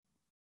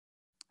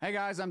Hey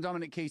guys, I'm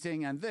Dominic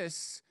Keating, and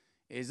this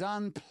is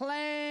Unplanned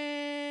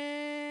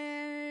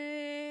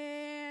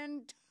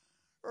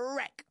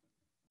Wreck.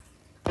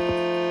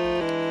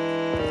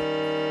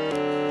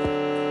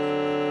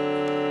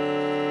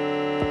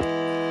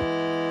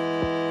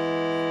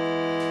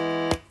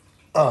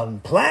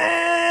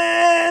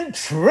 Unplanned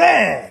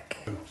Trek.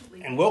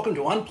 And welcome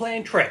to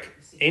Unplanned Trek,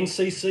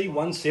 NCC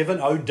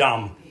 170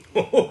 Dumb.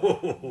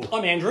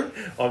 I'm Andrew.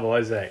 I'm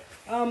Isaac.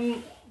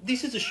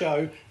 This is a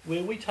show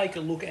where we take a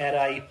look at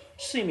a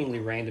seemingly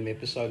random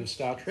episode of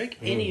Star Trek,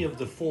 any of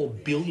the 4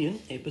 billion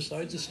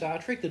episodes of Star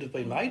Trek that have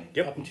been made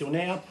up until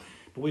now,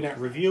 but we don't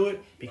review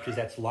it because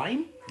that's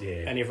lame,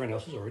 and everyone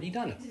else has already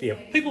done it.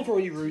 Yep. People have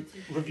already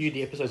reviewed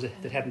the episodes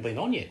that haven't been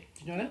on yet.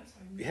 Did you know that?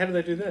 How do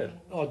they do that?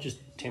 Oh, just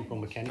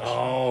temporal mechanics.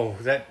 Oh,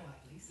 that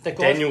That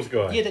Daniels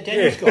guy. Yeah, that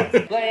Daniels guy.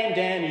 Blame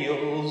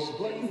Daniels,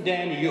 blame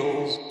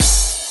Daniels,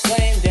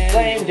 blame Daniels,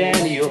 blame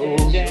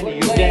Daniels, blame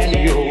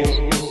Daniels,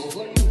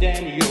 blame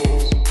Daniels.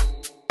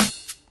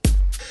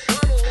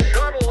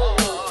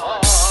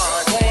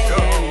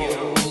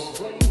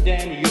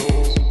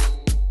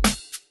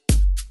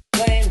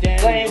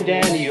 Blame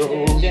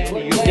Daniels,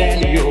 Daniels,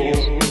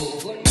 Daniels,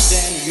 blame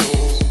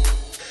Daniels.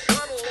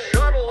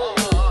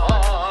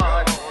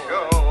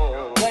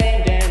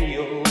 Blame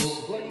Daniels,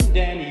 blame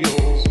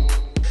Daniels.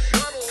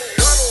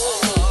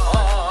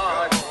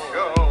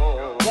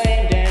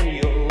 Blame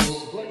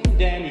Daniels, blame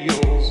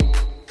Daniels.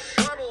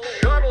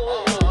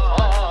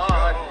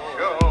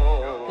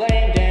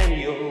 Blame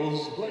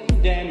Daniels, blame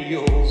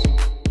Daniels.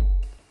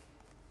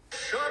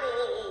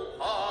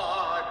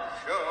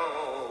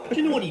 Do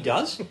you know what he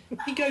does?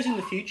 He goes in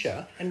the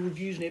future and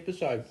reviews an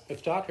episode of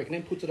Star Trek and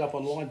then puts it up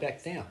online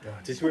back down.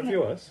 Does he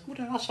review us? What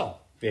an arsehole.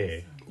 Yeah.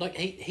 Like,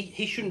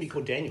 he shouldn't be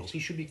called Daniels. He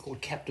should be called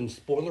Captain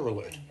Spoiler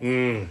Alert.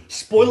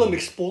 Spoiler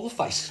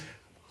McSpoilerface.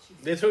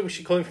 That's what we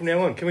should call him from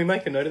now on. Can we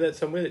make a note of that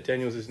somewhere, that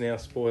Daniels is now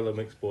Spoiler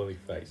McSpoily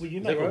Face? Well, you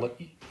Is make, that all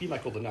right? you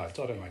make all the notes.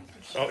 I don't make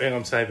notes. Oh, and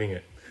I'm saving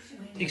it.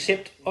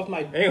 Except Hang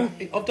on.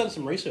 I've done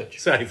some research.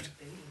 Saved.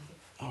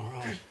 All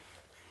right.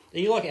 Are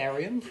you like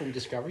Arian from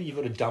Discovery? You've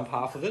got to dump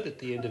half of it at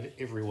the end of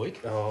every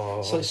week.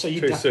 Oh, so you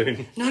too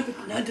soon. No,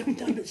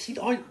 but see,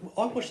 I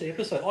watched the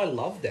episode. I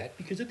love that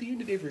because at the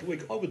end of every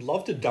week, I would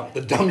love to dump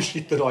the dumb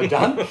shit that I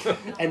done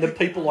and the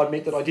people I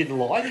met that I didn't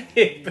like.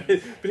 Yeah, but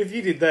if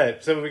you did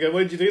that, someone would go,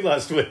 "What did you do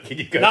last week?" And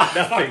you go,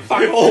 "Nothing."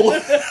 Fuck all. I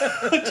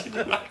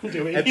didn't fucking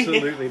do anything.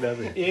 Absolutely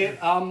nothing.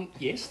 Yeah.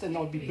 Yes, then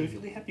I'd be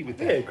perfectly happy with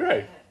that. Yeah,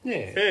 great.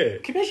 Yeah. Yeah.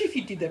 Can you imagine if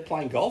you did that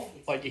playing golf?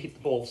 Like you hit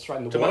the ball straight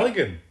in the To water.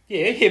 Mulligan.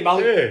 Yeah,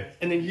 mulligan. Yeah.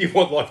 And then You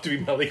want life to be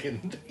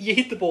mulliganed. you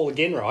hit the ball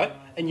again, right?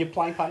 And your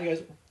playing partner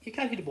goes, "You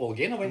can't hit the ball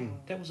again." I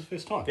went, "That was the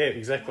first time." Yeah,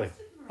 exactly.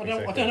 I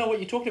don't know what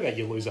you're talking about,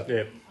 you loser.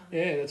 Yeah.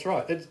 Yeah, that's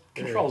right. It's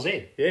Control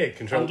Z. Yeah,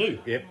 control. Undo.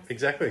 Yep,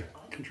 exactly.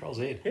 Control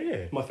Z.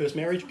 Yeah. My first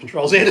marriage,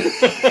 Control Z.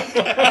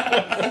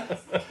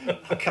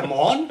 Come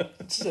on.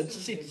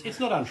 It's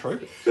not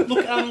untrue.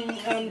 Look,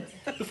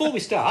 before we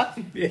start,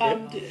 do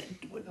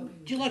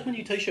you like my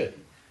new T-shirt?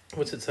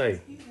 What's it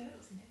say?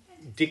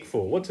 Dick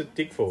for? What's it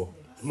dick for?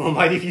 Well,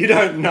 mate, if you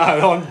don't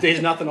know, there's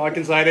nothing I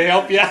can say to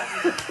help you.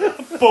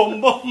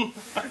 Boom, boom.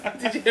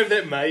 Did you have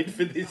that made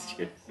for this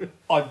year?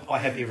 I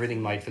have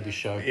everything made for this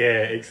show.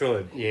 Yeah,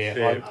 excellent.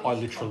 Yeah, I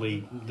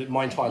literally,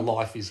 my entire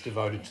life is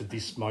devoted to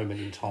this moment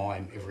in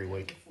time every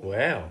week.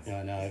 Wow.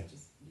 I know.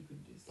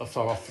 I've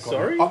forgotten.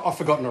 Sorry? I've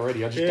forgotten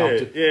already. I just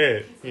dumped it.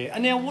 Yeah. Yeah.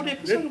 And now, what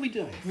episode are we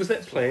doing? Was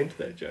that planned,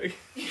 that joke?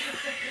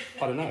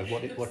 I don't know.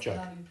 What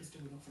joke?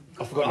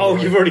 I've forgotten. Oh,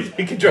 you've already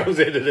controls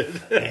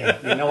edited. Yeah,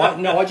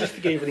 no, I just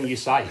forget everything you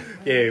say.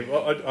 Yeah,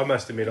 well, I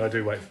must admit, I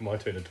do wait for my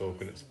turn to talk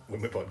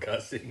when we're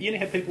podcasting. You know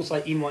how people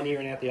say in one ear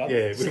and out the other?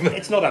 Yeah.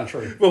 It's not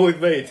untrue. Well,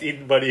 with me, it's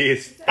in my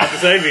ears at the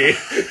same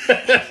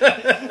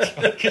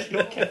ear. Because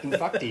you're Captain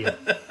Fucked here.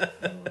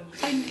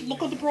 Hey,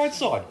 look on the bright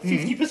side.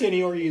 50% of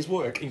your ears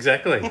work.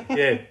 Exactly,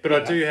 yeah. But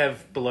I do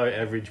have below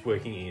average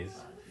working ears.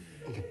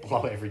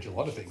 Below average a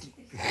lot of things.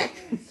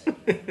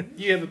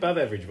 You have above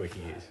average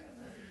working ears.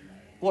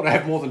 What, I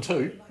have more than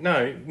 2?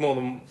 No, more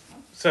than...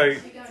 So,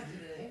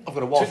 I've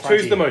got a wild front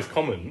two's ear. the most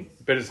common,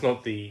 but it's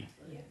not the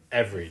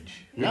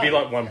average. It'd be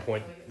No. like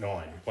 1.9,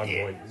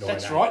 1.9.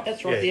 That's right.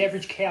 Yeah. The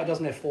average cow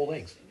doesn't have 4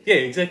 legs. Yeah,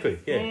 exactly.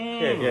 Yeah,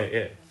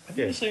 yeah. Have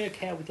you ever seen a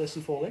cow with less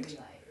than 4 legs?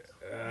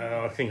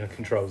 I think I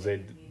control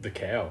Z the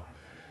cow.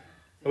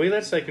 Are we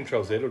allowed to say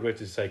control Z, or do we have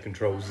to say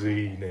control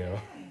Z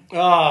now?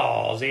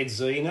 Oh,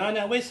 ZZ.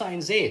 No, we're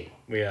saying Z.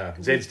 We are.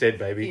 Z's dead, Yeah,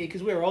 baby.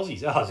 because we're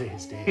Aussies. Oh,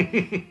 Z's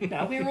dead.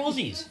 No, we're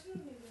Aussies.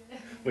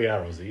 We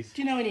are Aussies.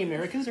 Do you know any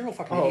Americans? They're all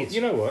fucking Oh, idiots.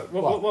 you know what?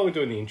 While we're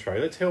doing the intro,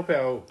 let's help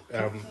our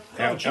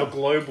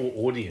global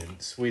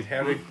audience with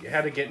how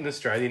to get an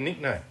Australian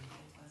nickname.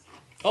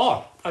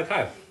 Oh,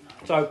 okay.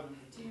 So,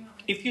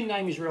 if your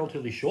name is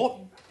relatively short,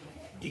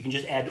 you can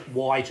just add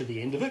Y to the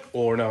end of it.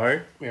 Or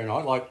no. You know,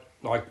 like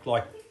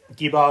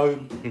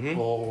Gibbo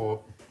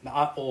or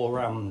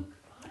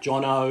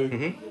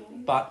Jono.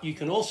 But you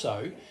can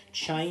also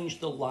change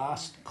the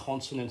last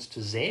consonants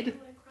to Z,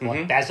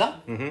 like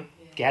Bazza,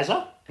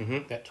 Gazza,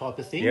 that type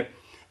of thing. Yep.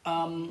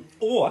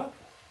 Or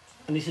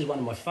and this is one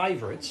of my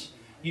favourites,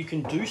 you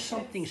can do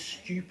something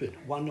stupid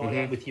one night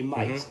out with your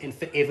mates and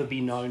forever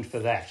be known for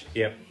that.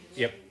 Yep.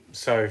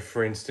 So,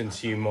 for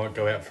instance, you might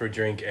go out for a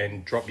drink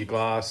and drop your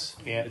glass.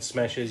 Yeah. It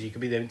smashes. You could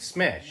be there and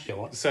smash.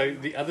 Go on. So,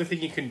 the other thing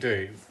you can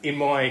do, in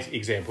my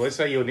example, let's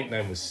say your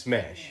nickname was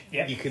Smash.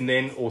 Yeah. You can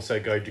then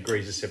also go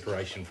degrees of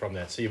separation from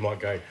that. So, you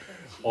might go,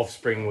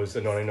 Offspring was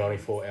the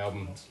 1994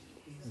 album.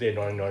 Their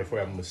 1994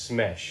 album was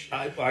Smash.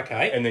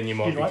 Okay. And then you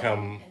might You're right.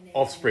 become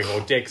Offspring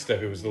or Dexter,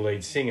 who was the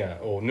lead singer,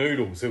 or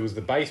Noodles, who was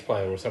the bass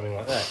player, or something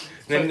like that.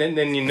 Then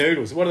your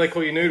Noodles. What do they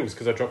call you, Noodles?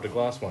 Because I dropped a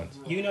glass once.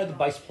 You know the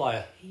bass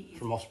player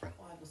from Offspring?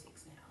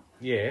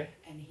 Yeah.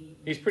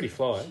 He's pretty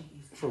fly.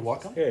 For a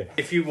white guy? Yeah.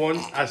 If you want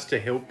us to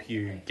help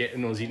you get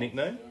an Aussie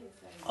nickname,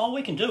 Oh,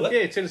 we can do it.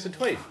 yeah, send us a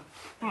tweet.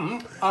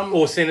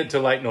 Or send it to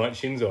Late Night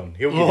Shinzon.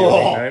 He'll give you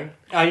a nickname.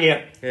 Oh,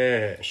 yeah.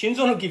 Yeah.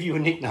 Shinzon will give you a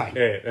nickname.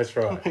 Yeah, that's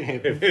right.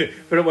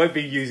 But it won't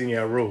be using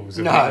our rules.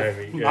 of No,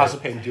 nicknaming. Yeah.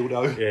 marzipan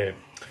dildo.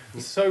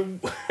 Yeah. So,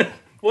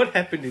 what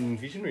happened in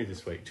Visionary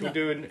this week? Should we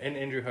do an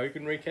Andrew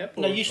Hogan recap?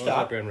 Or No, you an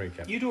start. Brown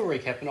recap? You do a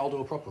recap and I'll do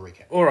a proper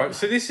recap. All right,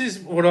 so this is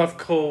what I've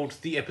called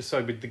the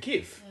episode with the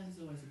GIF,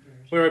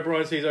 where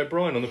O'Brien sees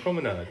O'Brien on the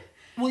promenade.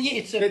 Well, yeah,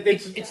 it's the meme.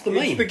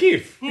 It's the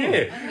GIF,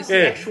 yeah. It's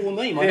the actual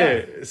meme, I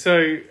know. Yeah,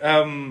 so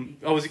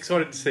I was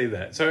excited to see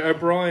that. So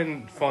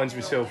O'Brien finds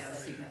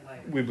himself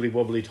wibbly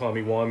wobbly,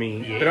 timey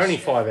wimey, Yes. but only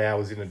 5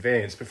 hours in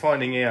advance, but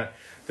finding out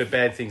that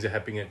bad things are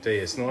happening at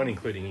DS9,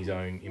 including his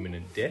own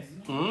imminent death,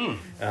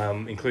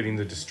 including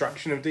the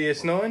destruction of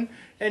DS9,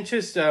 and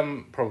just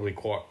probably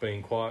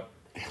being quiet.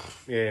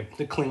 Yeah.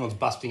 The Klingons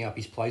busting up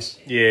his place.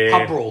 Yeah.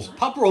 Pub brawls.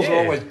 Pub brawls are Yeah.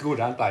 always good,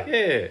 aren't they?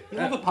 Yeah. You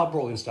love a pub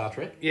brawl in Star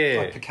Trek. Yeah. It's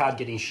like Picard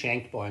getting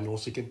shanked by a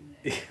Nausicaan.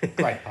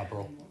 Great pub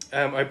brawl.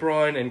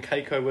 O'Brien and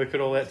Keiko work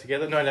it all out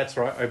together. No, that's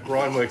right.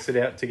 O'Brien works it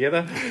out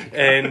together,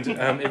 and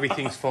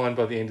everything's fine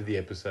by the end of the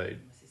episode.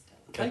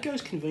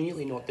 Keiko's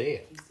conveniently not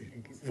there.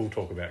 We'll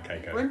talk about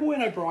Keiko. Remember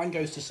when O'Brien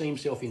goes to see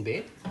himself in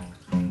bed?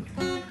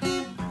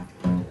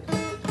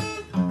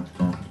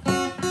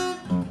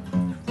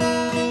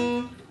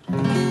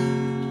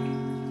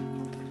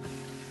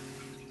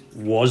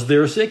 Was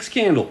there a sex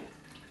scandal?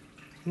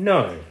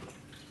 No.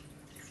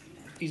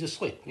 He's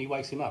asleep and he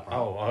wakes him up, right?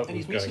 Oh, I was and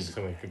his going to missus...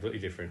 something completely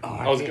different. Oh,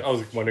 I was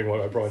okay. wondering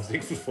what O'Brien's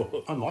dick was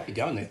for. I might be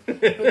going there.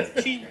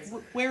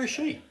 But where is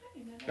she?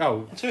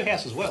 Oh, It's her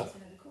house as well.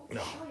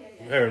 no.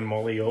 Her and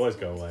Molly always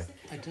go away.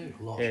 They do,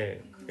 a lot. Yeah.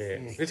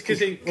 It's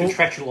because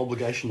Contractual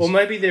obligations. or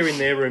maybe they're in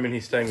their room and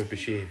he's staying with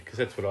Bashir, because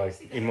that's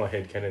what in my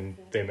head canon,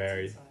 they're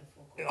married.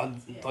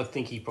 I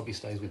think he probably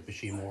stays with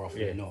Bashir more often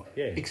than not.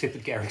 Yeah. Except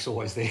that Garrick's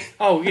always there.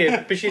 Oh,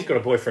 yeah, Bashir's got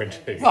a boyfriend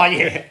too. Oh,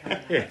 yeah.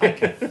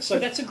 Okay. So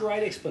that's a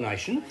great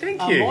explanation.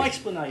 Thank you. My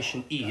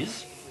explanation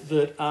is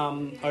that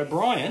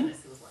O'Brien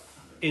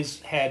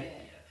has had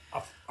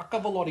a fuck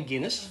of a lot of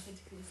Guinness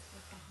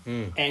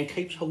and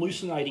keeps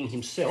hallucinating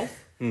himself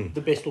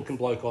the best looking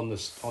bloke on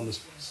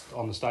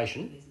the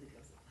station,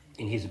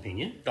 in his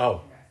opinion.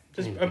 Oh.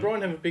 Does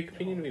O'Brien have a big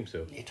opinion of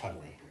himself? Yeah,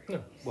 totally.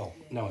 No. Well,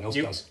 no one else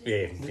does.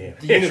 Yeah.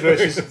 The universe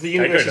is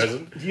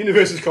doesn't. the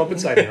universe is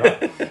compensating,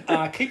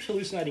 right? Keeps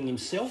hallucinating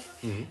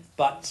himself,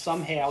 but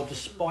somehow,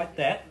 despite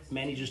that,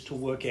 manages to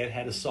work out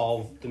how to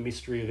solve the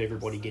mystery of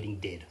everybody getting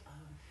dead.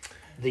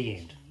 The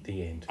end.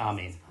 The end.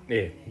 Amen.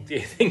 Yeah,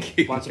 thank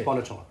you. Once upon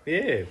a time.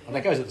 Yeah. And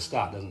that goes at the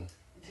start, doesn't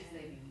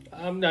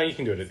it? No, you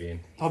can do it at the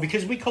end. Oh,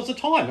 because of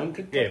time. I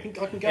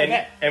can go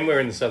back. And we're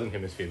in the southern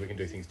hemisphere. We can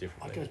do things It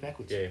differently. goes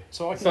backwards. Yeah.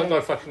 So I It's can like, go,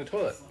 like flushing the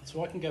toilet.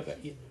 so I can go back.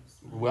 Yeah.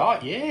 Well,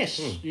 yes.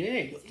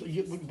 Yeah.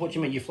 What do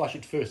you mean? You flush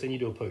it first, then you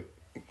do a poo?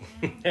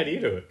 How do you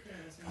do it?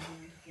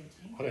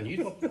 I don't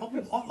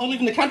know. I live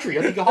in the country.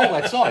 I dig a hole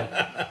outside.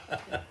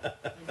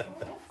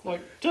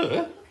 Like,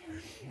 duh.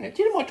 Did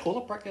you know my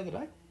toilet broke the other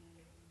day?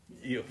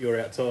 You're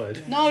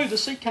outside. No, the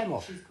seat came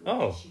off.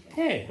 Oh.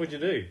 Yeah. What'd you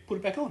do? Put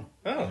it back on.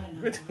 Oh.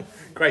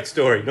 Great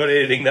story. Not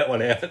editing that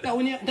one out.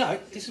 No,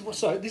 this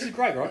is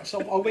great, right?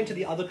 So I went to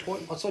the other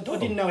toilet. So I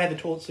didn't know how the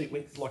toilet seat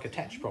went like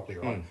attached properly,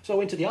 right? So I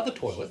went to the other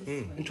toilet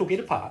and took it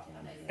apart,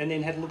 and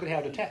then had a look at how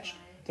it attached.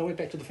 Then I went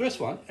back to the first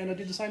one and I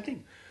did the same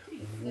thing.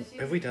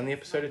 Have we done the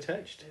episode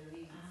attached?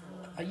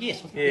 Yes.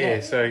 I think we Yeah,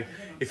 have. so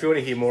if you want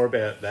to hear more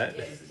about that,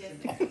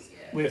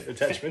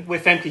 Attachment. Where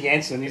Famke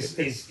Janssen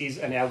is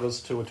analogous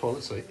to a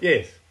toilet seat.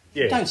 yes.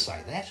 Yeah. Don't say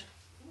that.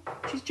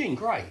 She's Jean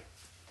Grey.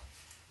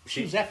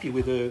 She'll zap you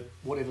with her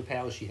whatever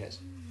powers she has.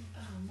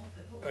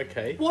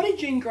 Okay. Why did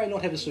Jean Grey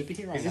not have a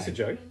superhero Is this a name?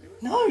 joke?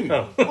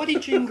 No. Oh. Why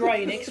did Jean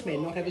Grey in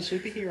X-Men not have a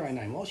superhero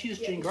name? Why was she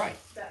just Jean Grey?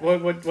 Why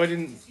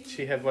didn't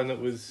she have one that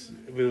was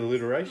with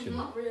alliteration?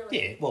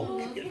 Yeah, well,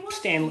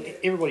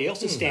 everybody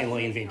else that Stan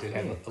Lee invented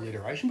had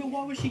alliteration, but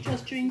why was she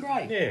just Jean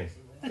Grey? Yeah.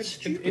 That's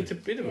stupid. It's a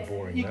bit of a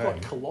boring You've name.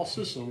 got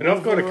Colossus and And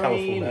I've got a Wolverine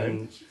colourful name.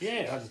 and-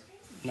 yeah.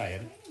 No, you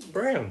haven't.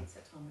 Brown.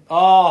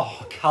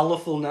 Oh,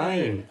 colourful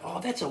name. Oh,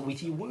 that's a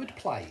witty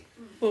wordplay.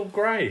 Well,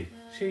 grey.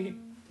 Jean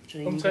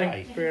I'm Grey.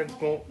 saying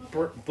brown's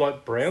more...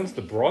 like brown's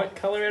the bright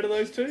colour out of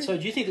those two? So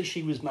do you think that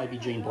she was maybe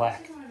Jean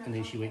Black and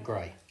then she went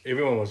grey?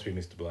 Everyone wants to be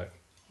Mr. Black.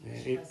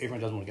 Yeah,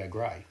 everyone doesn't want to go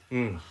grey.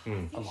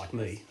 Unlike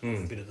me.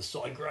 A bit of the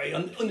side grey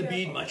on the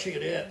beard, mate. Check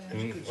it out.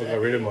 I got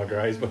rid of my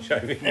greys by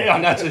shaving. Yeah, I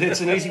know.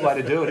 It's an easy way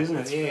to do it, isn't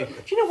it? Yeah.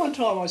 Do you know one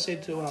time I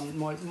said to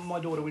my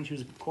daughter when she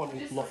was quite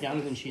a lot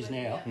younger than she is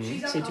now,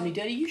 said to me,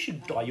 Daddy, you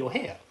should dye your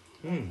hair.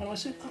 And I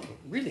said, oh,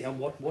 really?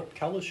 What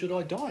colour should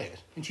I dye it?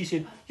 And she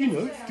said,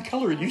 the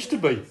colour it used to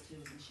be.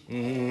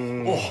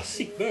 Oh,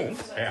 sick burn.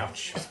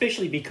 Ouch.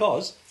 Especially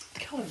because the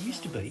colour it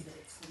used to be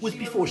was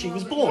before she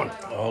was born.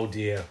 Oh,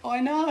 dear.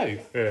 I know.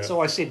 Yeah.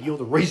 So I said, you're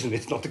the reason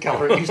it's not the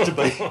colour it used to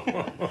be.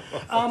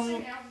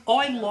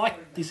 I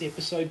like this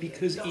episode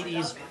because it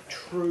is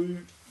true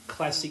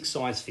classic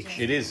science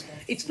fiction. It is.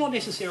 It's not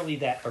necessarily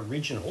that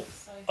original.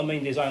 I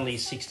mean, there's only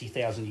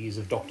 60,000 years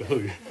of Doctor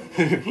Who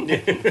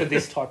for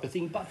this type of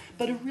thing, but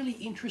a really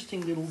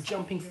interesting little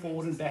jumping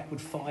forward and backward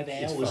 5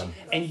 hours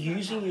and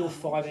using your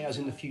 5 hours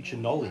in the future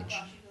knowledge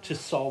to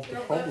solve the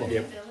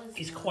problem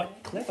is quite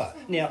clever.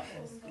 Now,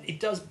 it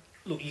does...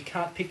 Look, you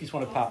can't pick this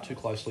one apart too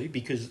closely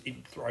because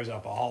it throws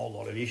up a whole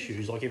lot of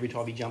issues. Like every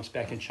time he jumps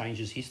back and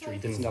changes history,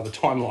 there's another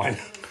timeline.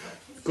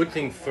 Good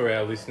thing for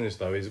our listeners,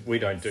 though, is we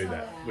don't do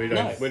that. We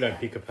don't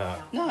pick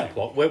apart No.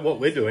 plot. What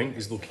we're doing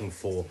is looking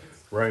for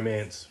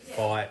romance,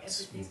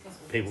 fights,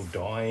 people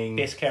dying.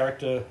 Best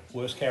character,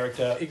 worst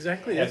character.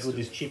 Exactly. How good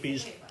this chip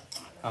is.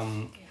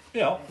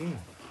 Yeah.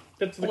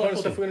 That's the kind of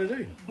stuff we're going to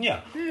do.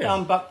 Yeah.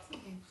 But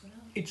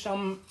it's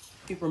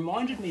it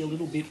reminded me a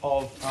little bit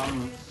of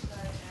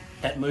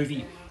that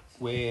movie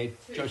where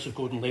Joseph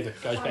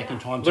Gordon-Levitt goes back in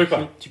time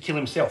to kill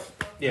himself.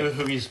 Yeah.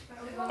 Who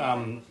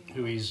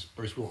is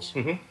Bruce Willis.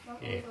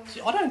 Yeah. See,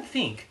 I don't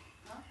think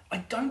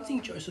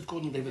Joseph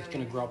Gordon-Levitt's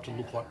going to grow up to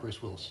look like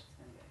Bruce Willis.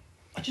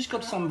 I just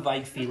got some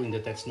vague feeling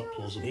that that's not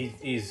plausible. He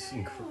is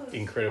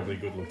incredibly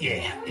good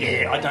looking.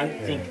 Yeah. I don't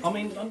think. I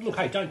mean, look,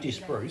 hey, don't diss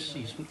Bruce.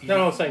 No,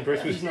 I'm not saying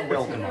Bruce was. He's not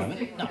well at the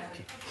moment. No,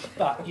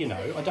 but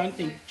I don't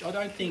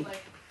think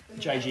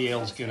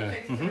JGL's going to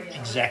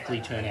exactly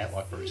turn out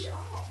like Bruce.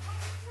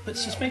 But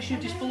suspension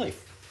of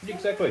disbelief.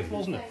 Exactly.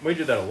 Wasn't it? We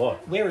did that a lot.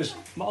 Whereas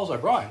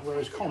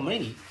Cole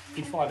Meany,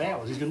 in 5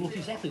 hours, is going to look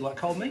exactly like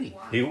Cole Meany.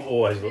 He will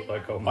always look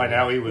like Cole Meany. I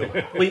know he will.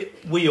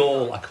 we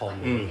all are Cole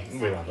Meany.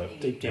 We love it.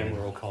 Deep down,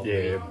 we're all Cole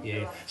Meany.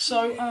 Yeah.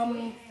 So,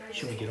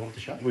 should we get on with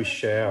the show? We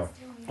shall.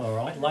 All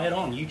right, lay it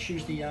on. You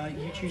choose the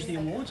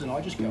awards, and I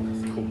just go.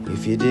 Cool.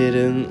 If you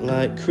didn't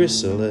like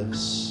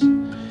Chrysalis,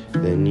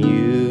 then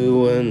you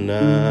were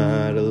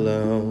not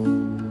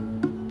alone.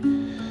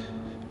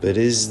 But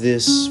is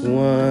this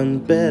one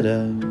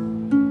better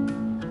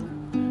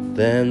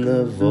than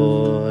the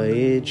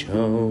voyage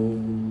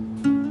home?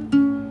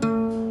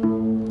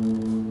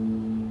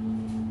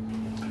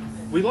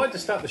 We like to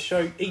start the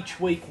show each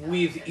week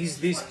with, is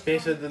this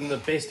better than the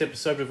best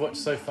episode we've watched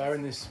so far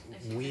in this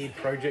weird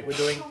project we're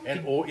doing?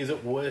 Or is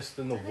it worse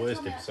than the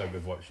worst episode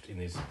we've watched in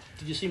this?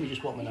 Did you see me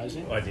just wipe my nose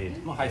in? I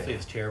did. My hay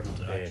fever's terrible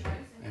today.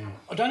 Yeah.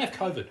 I don't have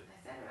COVID.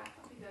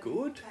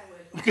 Good.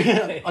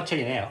 I'll tell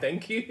you now.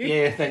 Thank you.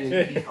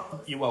 Yeah,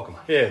 you're welcome.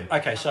 Yeah.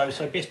 Okay, so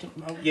best...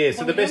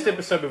 So the best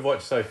episode we've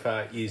watched so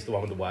far is the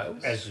one with the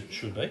whales. As it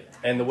should be.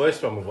 And the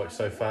worst one we've watched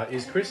so far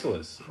is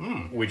Chrysalis,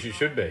 which it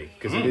should be,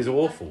 because it is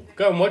awful.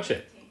 Go and watch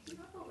it.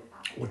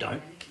 Or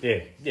don't.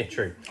 Yeah,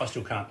 true. I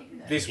still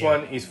can't. This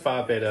one is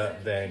far better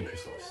than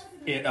Chrysalis.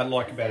 Yeah, I'd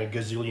like about a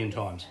gazillion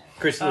times.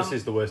 Chrysalis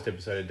is the worst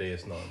episode of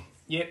DS9.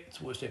 Yep, it's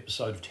the worst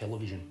episode of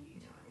television.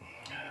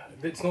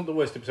 It's not the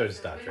worst episode of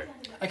Star Trek.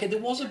 Okay, there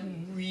was a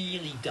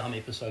really dumb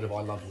episode of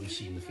I Love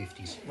Lucy in the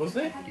 50s. Was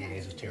there? Yeah,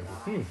 it was terrible.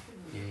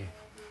 Yeah.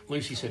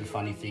 Lucy said a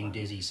funny thing,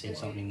 Desi said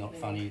something not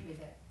funny.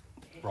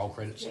 Roll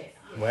credits.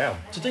 Wow.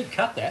 It's a deep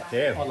cut, that.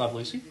 Yeah. I Love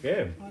Lucy.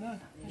 Yeah. I know.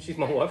 She's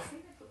my wife.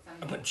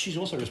 But she's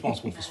also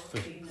responsible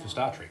for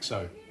Star Trek,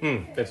 so...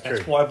 That's true.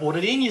 That's why I brought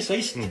it in, you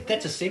see.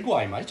 That's a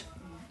segue, mate.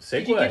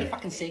 Segue? Did you get a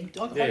fucking segue?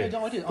 Yeah.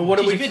 I did. But what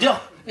are we... There's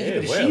a bit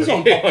of shins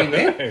on pop in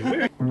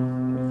there.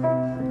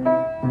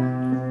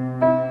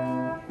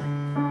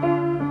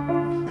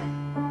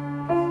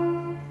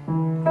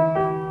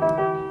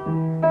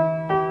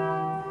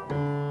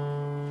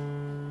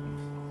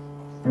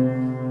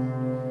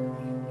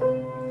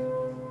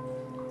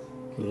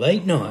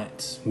 Late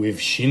nights with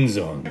shins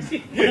on. No,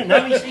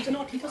 he's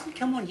not. He doesn't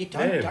come on. You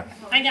don't.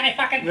 I know,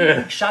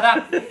 fucking... Shut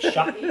up.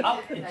 Shut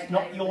up. It's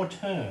not your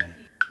turn.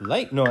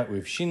 Late Night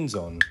with Shins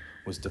On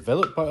was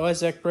developed by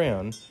Isaac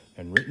Brown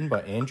and written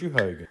by Andrew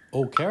Hogan.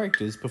 All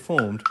characters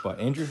performed by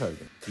Andrew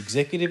Hogan.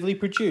 Executively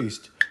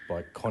produced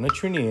by Connor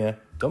Trenier,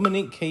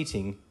 Dominique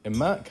Keating and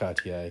Mark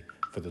Cartier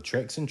for the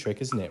Treks and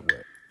Trekkers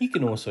Network. You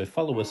can also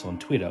follow us on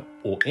Twitter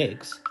or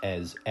X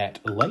as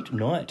 @Late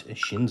Night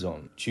Shins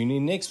On. Tune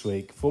in next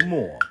week for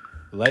more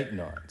Late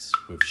Nights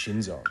with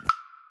Shins On.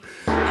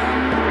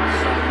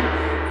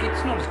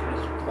 It's not as good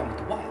as the one with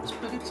the whales,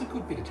 but it's a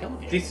good bit of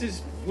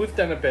television. We've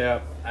done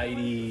about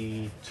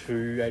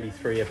 82,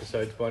 83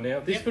 episodes by now.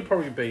 This would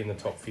probably be in the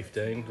top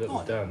 15 that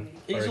we've done.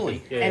 I Easily.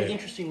 reckon. Yeah. And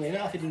interestingly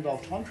enough, it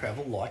involved time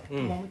travel like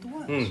the one with the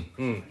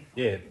whales.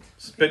 Yeah,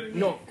 but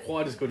not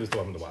quite as good as the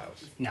one with the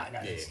whales. No,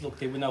 look,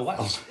 there were no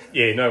whales.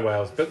 Yeah, no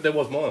whales, but there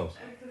was miles.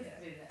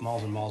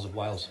 Miles and miles of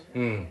whales.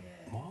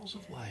 Miles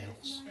of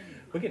whales.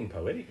 We're getting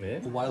poetic, Or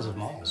man. whales of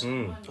miles.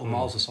 Or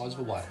miles the size of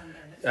a whale.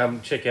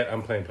 Check out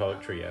Unplanned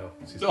Poetry, Al.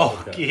 It's his Oh,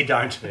 podcast. you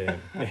don't.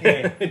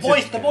 Yeah. The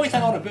boys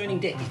hang on a burning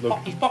deck.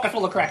 His pocket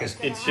full of crackers.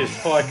 It's just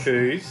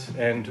haikus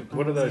and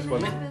what are those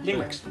ones?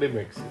 Limericks.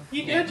 Limericks.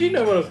 How do you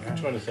know what I was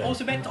trying to say? I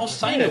was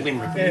saying a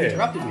limerick, but you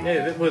interrupted me.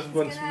 Yeah, that was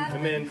once a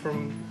man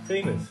from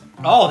Venus.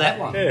 Oh, that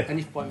one. Yeah. And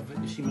if by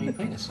she mean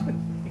penis.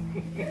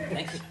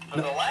 Thanks.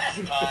 For the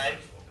last time,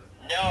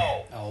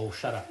 no. Oh,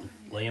 shut up,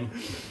 Liam.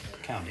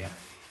 Calm down.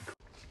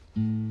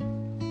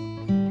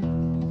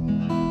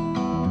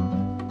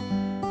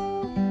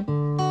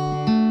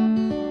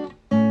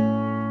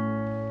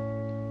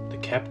 The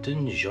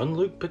Captain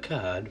Jean-Luc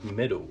Picard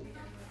Medal.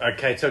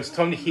 Okay, so it's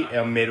time to hit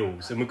our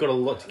medals, and we've got a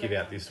lot to give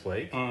out this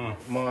week.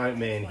 My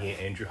man here,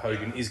 Andrew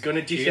Hogan, is going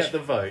to dish out the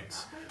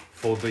votes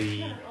for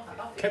the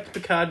Captain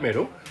Picard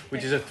medal,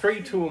 which is a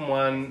 3, 2 and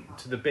 1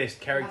 to the best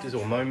characters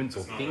or moments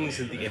or things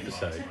of the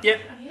episode. Yep.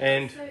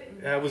 And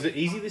was it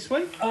easy this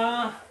week?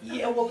 Yeah,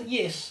 well,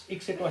 yes,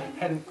 except I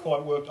hadn't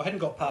quite worked. I hadn't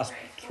got past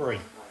 3.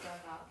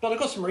 But I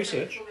got some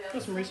research.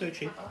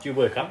 Here. Do you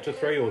work up to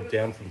 3 or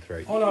down from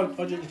 3? Oh, no,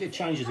 it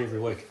changes every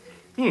week.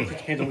 It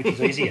depends on which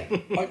is easier.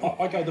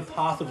 I go the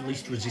path of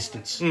least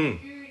resistance.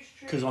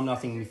 Because I'm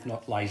nothing if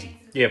not lazy.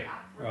 Yep.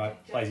 Right,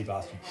 lazy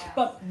bastard.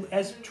 But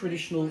as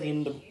traditional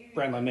in the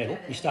Brownlow medal,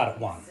 we start at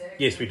 1.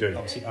 Yes, we do.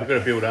 Obviously, We've got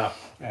to build up.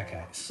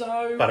 Okay,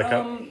 so...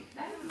 Buttercup.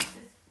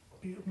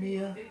 Build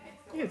me up,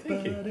 Yeah,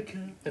 thank you. buttercup.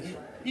 That's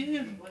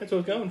Yeah, what I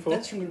was going for.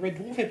 that's from the Red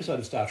Dwarf episode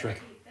of Star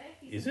Trek.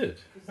 Is it?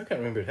 I can't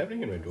remember it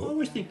happening in Red I Dwarf.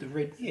 always think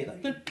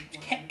the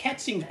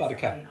cat sings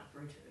Buttercup.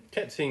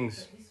 Cat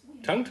sings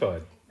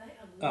tongue-tied.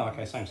 Oh,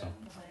 okay, same song.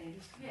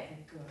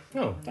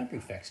 Oh, Don't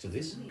bring facts to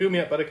this. Build Me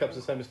Up Buttercup's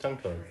the same as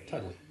tongue-tied.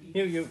 Totally.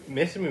 You're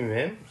messing with me,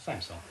 man. Same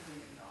song.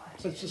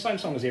 So it's the same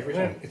song as every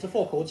song. It's a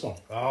 4-chord song.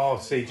 Oh,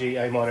 C, G,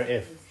 A minor,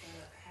 F.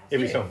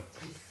 Every Yeah. song.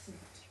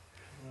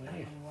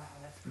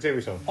 It's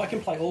every song. I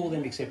can play all of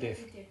them except F.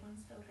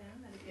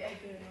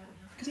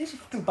 Because there's a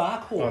fucking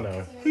bar chord. I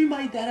know. Who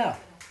made that up?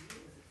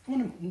 I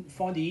want to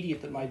find the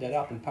idiot that made that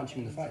up and punch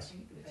him in the face.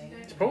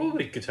 It's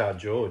probably Guitar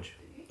George.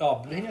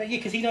 Oh, but yeah,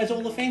 because he knows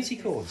all the fancy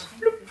chords.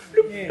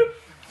 Yeah.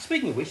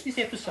 Speaking of which, this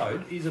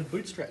episode is a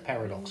bootstrap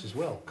paradox as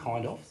well,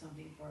 kind of.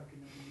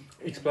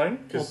 Explain?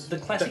 Because Well,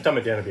 the classic- dumb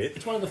it down a bit.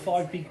 It's one of the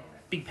 5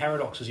 big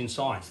paradoxes in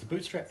science. The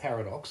bootstrap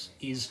paradox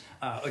is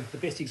the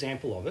best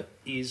example of it.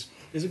 Is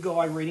there's a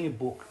guy reading a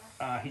book.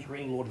 He's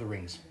reading Lord of the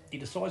Rings. He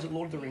decides that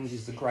Lord of the Rings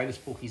is the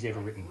greatest book he's ever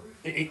written.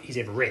 He's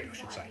ever read, I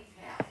should say.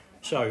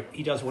 So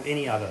he does what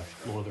any other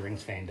Lord of the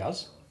Rings fan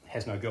does.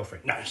 Has no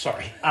girlfriend. No,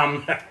 sorry.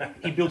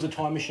 He builds a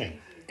time machine.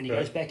 And he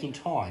goes back in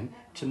time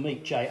to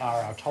meet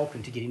J.R.R.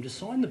 Tolkien to get him to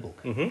sign the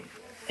book. Mm-hmm.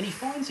 And he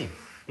finds him.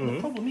 And the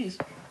problem is,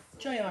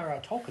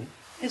 J.R.R. Tolkien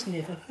has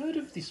never heard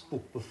of this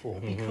book before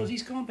because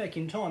he's gone back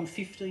in time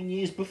 15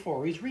 years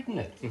before he's written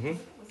it. Mm-hmm.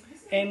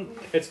 And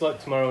It's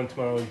like Tomorrow and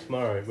Tomorrow and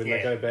Tomorrow when they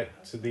Yeah. go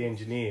back to the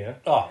engineer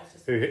oh,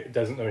 who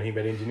doesn't know anything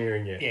about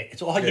engineering yet. yeah,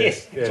 it's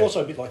yes, it's yeah.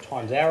 also a bit like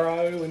Time's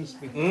Arrow and.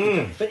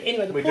 But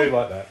anyway, the We point, do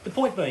like that. The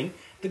point being,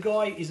 the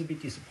guy is a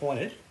bit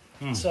disappointed,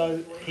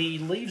 so he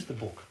leaves the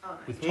book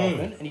with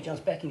Tolkien and he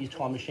jumps back in his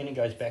time machine and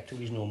goes back to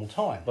his normal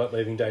time. Like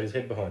leaving Data's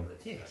head behind.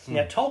 Yes.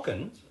 Now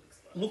Tolkien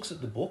looks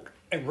at the book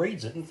and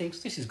reads it and thinks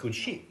this is good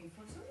shit.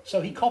 So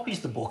he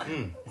copies the book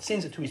and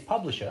sends it to his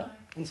publisher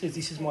and says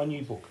this is my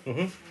new book.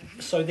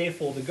 So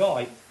therefore the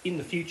guy in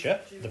the future,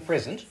 the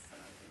present,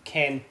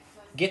 can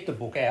get the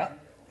book out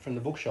from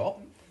the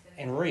bookshop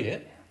and read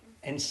it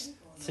and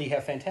see how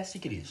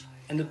fantastic it is.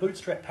 And the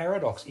bootstrap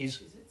paradox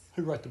is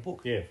who wrote the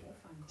book? Yeah.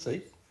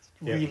 See?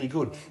 Yeah. Really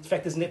good. In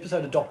fact, there's an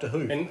episode of Doctor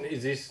Who. And are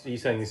you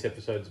saying this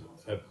episode's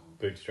a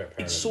bootstrap It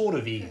paradox? sort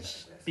of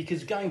is,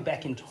 because going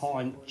back in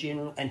time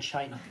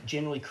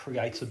generally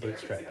creates a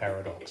bootstrap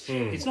paradox.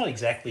 It's not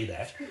exactly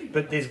that,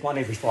 but there's one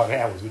every 5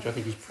 hours, which I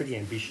think is pretty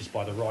ambitious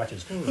by the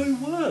writers, who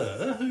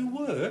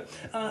were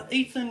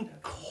Ethan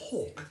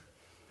Hawke,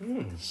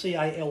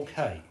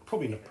 C-A-L-K.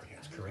 Probably not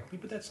pronounced correctly,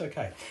 but that's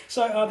okay.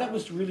 So that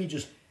was really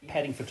just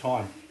padding for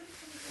time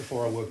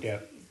before I worked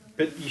out.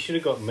 But you should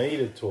have got me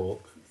to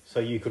talk so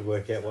you could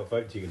work out what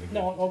votes you're going to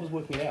get. No, I was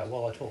working it out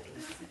while I talked.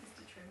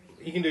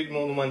 You can do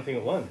more than one thing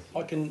at once.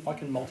 I can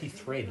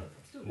multi-thread.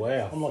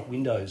 Wow. I'm like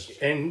Windows.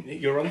 And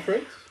you're on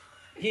Threads?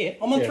 Yeah,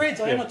 I'm on Yeah,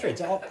 Threads. I am yeah. on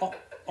Threads.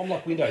 I'm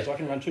like Windows. I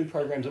can run 2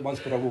 programs at once,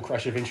 but I will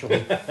crash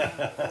eventually.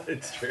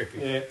 It's true.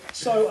 Yeah.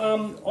 So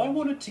I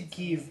wanted to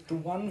give the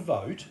one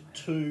vote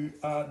to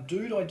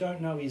dude. I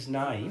don't know his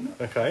name.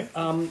 Okay.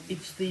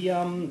 It's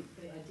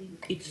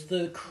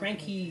the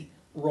cranky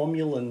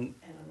Romulan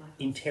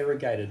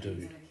interrogator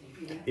dude.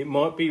 It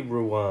might be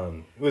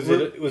Ruan. Was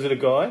it a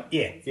guy?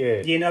 Yeah.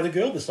 Yeah. Yeah. No, the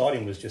girl beside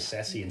him was just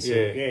sassy and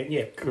silly. Yeah.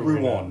 Yeah. Karina.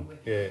 Ruan.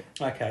 Yeah.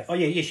 Okay. Oh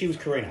yeah. She was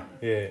Karina.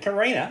 Yeah.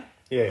 Karina.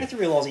 Yeah. That's a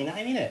real Aussie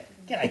name, isn't it?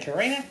 G'day,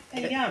 Karina. How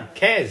you going?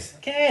 Kaz.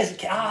 Kaz.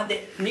 That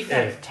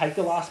nickname. Yeah. Take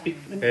the last bit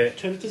and Yeah.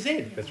 turn it to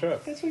Z. That's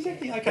right. That's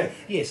exactly okay.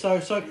 Yeah. So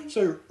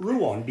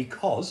Ruan,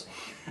 because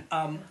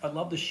I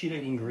love the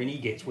shit-eating grin he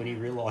gets when he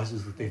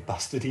realises that they've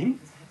busted him.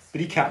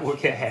 but he can't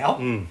work out how.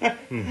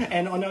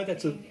 And I know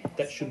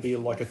that should be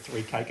like a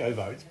 3 Keiko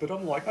votes, but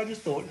I'm like, I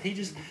just thought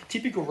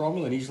typical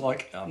Romulan. He's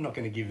like, I'm not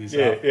going to give this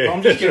up. Yeah.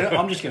 I'm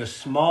just going to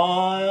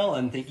smile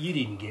and think you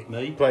didn't get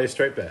me, Play a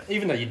straight bat.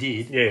 even though you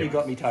did. Yeah. You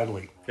got me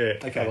totally. Yeah,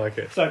 Okay. I like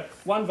it. So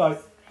one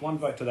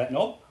vote to that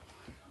knob,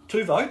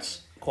 2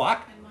 votes, Quark,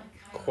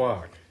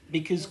 Quark.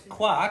 because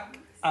Quark.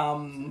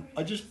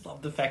 I just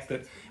love the fact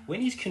that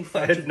when he's I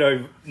confronted.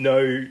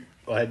 had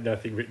I had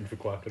nothing written for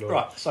Quark at all.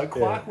 Right, so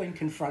Quark, when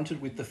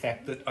confronted with the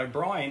fact that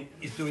O'Brien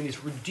is doing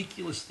this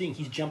ridiculous thing,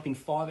 he's jumping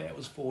 5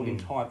 hours forward in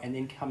time and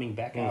then coming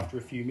back after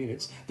a few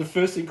minutes, the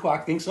first thing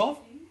Quark thinks of,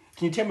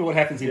 can you tell me what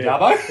happens in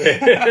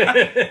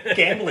Darbo?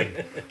 Gambling.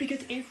 Because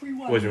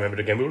everyone... Always remember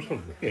to gamble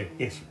responsibly. Yeah,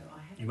 yes.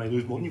 You may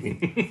lose more than you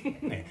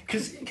win.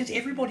 Because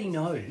everybody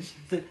knows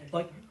that,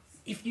 like,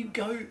 if you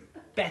go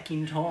back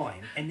in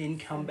time and then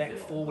come back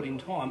forward in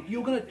time,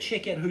 you're going to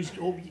check out who's...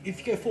 Or if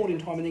you go forward in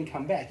time and then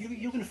come back,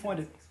 you're going to find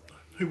it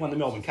who won the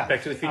Melbourne Cup.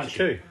 Back to the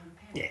Future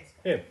 2.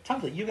 Yeah,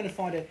 totally. You're going to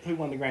find out who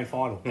won the grand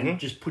final and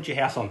just put your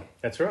house on it.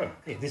 That's right.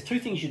 Yeah, there's 2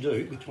 things you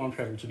do with time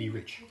travel to be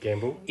rich.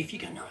 Gamble. If you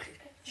go, no,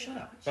 shut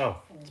up. Oh,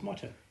 It's my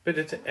turn. but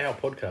it's our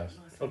podcast.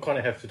 I'll kind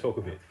of have to talk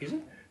a bit. Is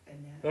it?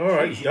 All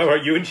right,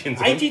 you and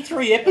Shinzo.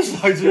 83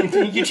 episodes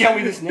and you tell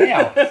me this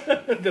now.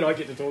 Did I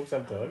get to talk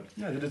sometimes?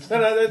 No, that's No,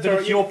 that's all right.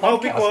 it's your I'll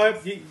be podcast.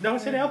 quiet. No, I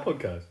said our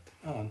podcast.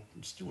 Oh, I'm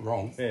still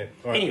wrong. Yeah.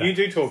 All right. Anyway, You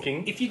do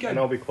talking, if you go- and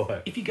I'll be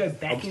quiet. If you go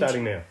back I'm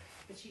starting now.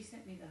 But she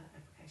sent me the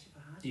application for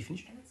hard. Do you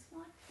finish? And it's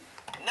like,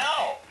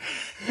 No.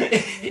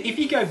 If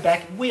you go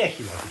back, we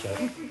actually like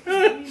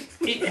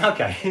each other.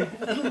 Okay,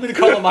 a little bit of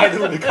column A, a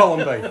little bit of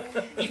column B.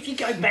 If you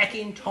go back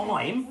in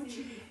time,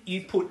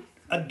 you put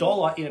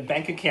 $1 in a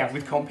bank account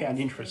with compound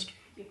interest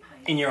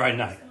in your own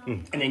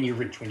name, and then you're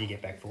rich when you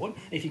get back forward.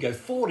 If you go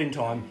forward in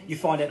time, you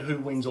find out who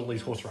wins all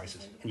these horse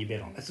races, and you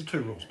bet on. That's the 2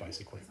 rules,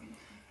 basically.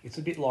 It's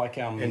a bit like...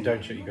 And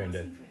don't shoot your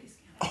granddad.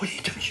 Oh,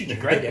 you don't shoot your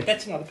granddad.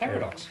 That's another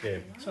paradox. Yeah.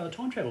 So a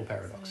time travel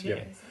paradox, yeah.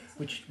 Yep.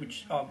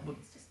 Which I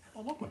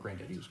like my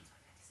granddad. He was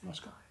a nice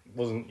guy.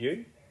 Wasn't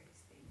you?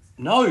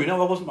 No, I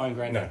wasn't my own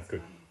granddad. No,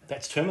 good.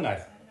 That's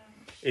Terminator.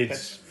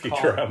 It's That's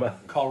Futurama.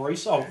 Kyle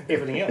Reese. Oh,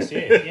 everything else,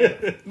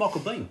 yeah.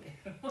 Michael Bean.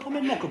 I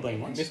met Michael Bean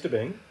once. Mr.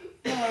 Bean.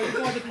 No, the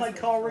guy that played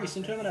Kyle Reese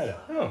in Terminator.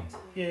 Oh.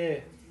 Yeah.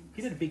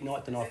 He did a big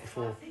night the night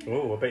before.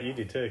 Oh, I bet you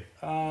did too.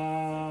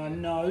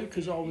 No,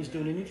 because I was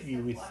doing an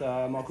interview with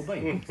Michael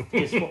Bean.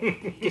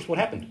 Guess what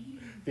happened?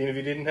 The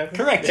interview didn't happen?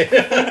 Correct. It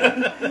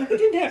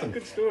didn't happen.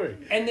 Good story.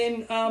 And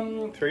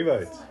then 3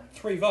 votes.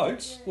 3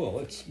 votes. Well,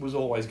 it was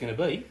always going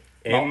to be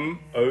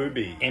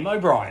M.O.B. M.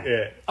 O'Brien.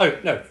 Yeah. Oh,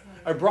 no.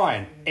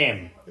 O'Brien,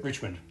 M.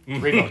 Richmond.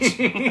 3 votes.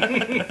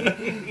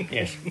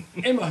 Yes.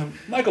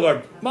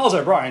 Miles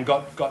O'Brien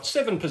got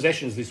 7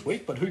 possessions this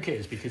week, but who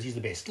cares because he's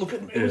the best. Look,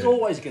 it was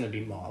always going to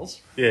be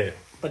Miles. Yeah.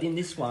 But in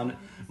this one,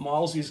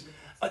 Miles is...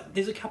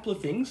 there's a couple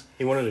of things.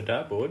 He wanted a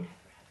dartboard.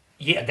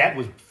 Yeah, that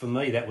was, for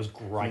me, that was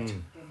great.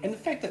 And the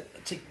fact that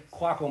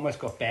Clark almost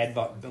got bad,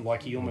 but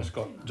like he almost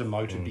got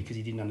demoted because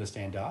he didn't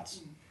understand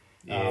darts.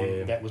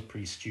 Yeah. That was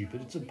pretty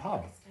stupid. It's a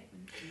pub.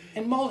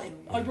 And Miles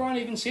O'Brien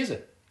even says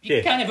it. You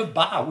Yeah. can't have a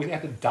bar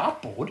without a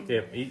dartboard.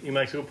 Yeah, he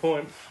makes a good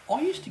point.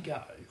 I used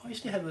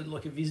to have a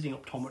visiting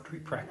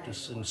optometry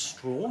practice in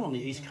Strawn on the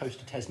east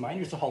coast of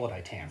Tasmania. It's a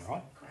holiday town,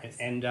 right?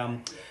 And I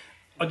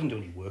didn't do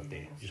any work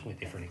there. Just went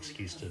there for an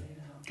excuse to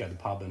go to the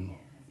pub and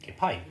get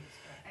paid.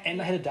 And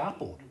they had a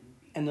dartboard.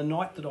 And the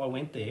night that I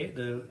went there,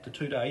 the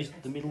 2 days,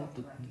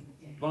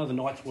 one of the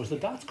nights was the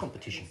darts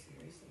competition.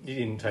 You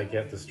didn't take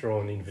out the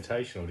Strawn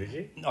Invitational, did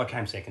you? I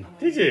came second.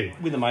 Did you?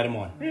 With a mate of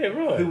mine. Yeah,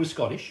 right. Who was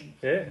Scottish.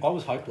 Yeah. I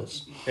was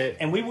hopeless. Yeah.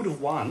 And we would have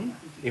won.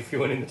 If you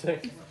weren't in the team.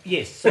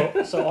 Yes.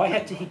 So I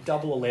had to hit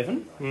double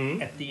 11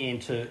 at the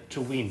end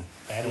to win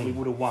that, and we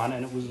would have won.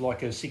 And it was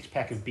like a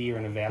 6-pack of beer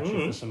and a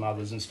voucher for some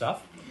others and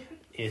stuff.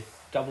 Yeah,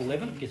 double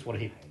 11. Guess what I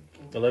hit?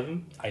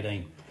 11?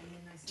 18.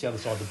 It's the other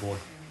side of the board.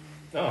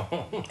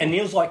 Oh. And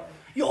Neil's like,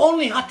 "You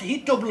only had to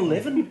hit double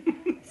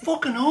 11?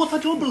 Fucking oath, I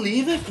don't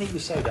believe it." And he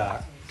was so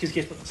dark. Because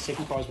guess what the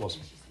second prize was?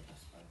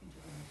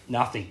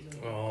 Nothing.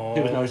 Oh.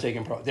 There was no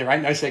second prize. There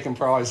ain't no second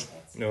prize.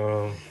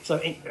 No. So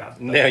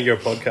Now you're a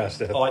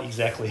podcaster. oh,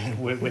 exactly.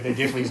 Where there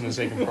definitely isn't a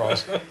second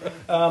prize.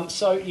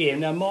 So yeah,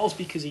 now Miles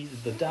because he's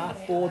the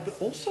dartboard,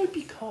 but also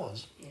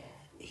because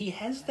he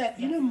has that.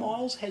 You know,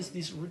 Miles has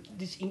this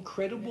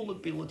incredible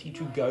ability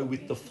to go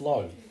with the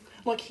flow.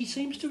 Like he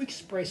seems to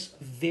express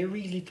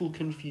very little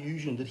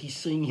confusion that he's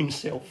seeing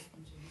himself,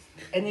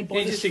 and then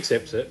He just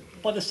accepts it.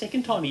 by the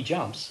second time he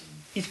jumps,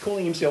 he's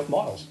calling himself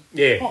Miles.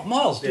 Yeah. Oh,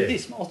 Miles, do Yeah.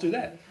 this. Miles, do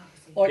that.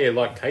 Like, Yeah,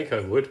 like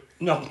Keiko would.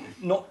 no,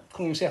 not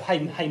calling himself, hey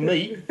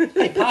me,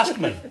 hey, past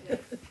me.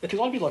 Because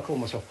I'd be like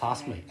calling myself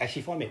past me.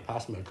 Actually, if I met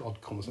past me, I'd call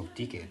myself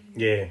dickhead.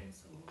 Yeah.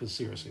 Because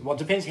seriously, well, it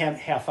depends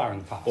how far in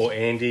the past. Or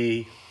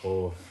Andy,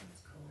 or...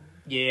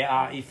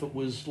 Yeah, if it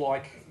was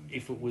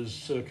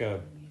circa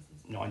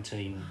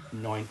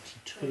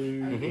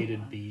 1992,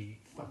 it'd be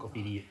fuck off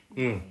idiot.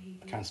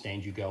 Can't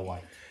stand you, go away.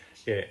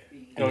 Yeah.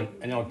 And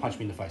then I'd punch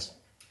me in the face.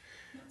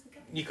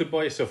 You could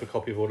buy yourself a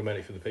copy of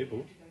Automatic for the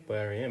People by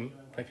R.E.M.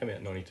 They came out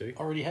in 92.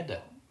 I already had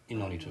that. in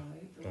 92.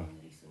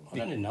 I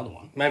don't need another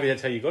one. Maybe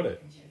that's how you got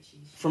it.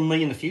 From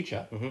me in the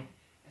future. Mm-hmm.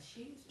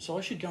 So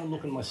I should go and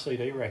look in my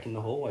CD rack in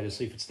the hallway to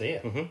see if it's there.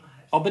 Mm-hmm.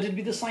 Oh, but it'd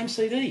be the same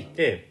CD.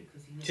 Yeah.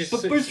 Just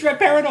But Bootstrap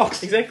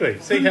Paradox. Exactly.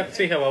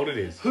 See how old it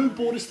is. Who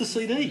bought us the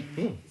CD?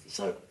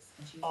 So,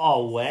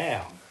 oh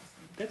wow,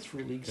 that's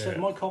really. So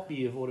my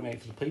copy of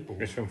Automatic for the People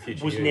It's from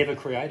Future was You. never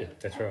created.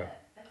 That's right.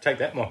 Take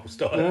that, Michael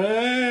Stipe.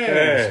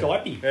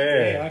 Skypey.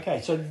 Yeah. Yeah.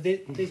 Okay. So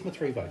there's my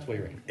 3 votes. What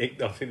do you reckon?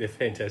 I think they're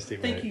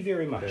fantastic. Thank mate. you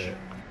very much. Yeah.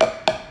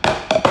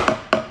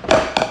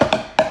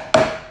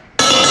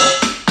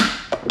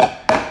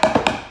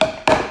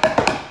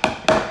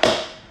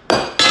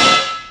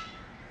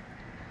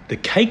 The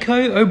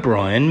Keiko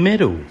O'Brien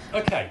Medal.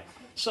 Okay.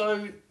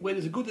 So where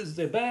there's a good, there's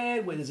a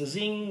bad. Where there's a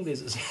zing,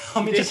 there's a.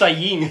 I meant to say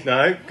ying.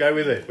 No, go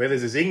with it. Where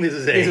there's a zing, there's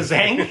a zang. There's a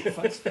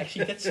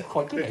zang. That's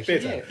quite good. It's Actually.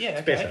 better. Yeah.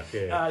 It's Okay.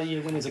 better, yeah.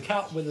 When there's a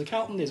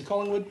Carlton, there's a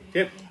Collingwood.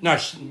 Yep. No,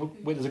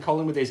 where there's a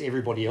Collingwood, there's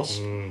everybody else.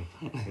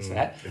 That's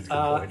that. That's a good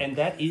point. And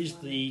that is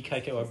the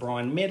Keiko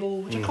O'Brien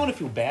Medal, which I kind of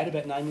feel bad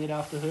about naming it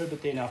after her,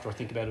 but then after I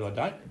think about it, I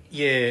don't.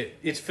 Yeah,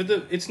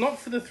 it's not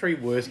for the 3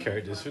 worst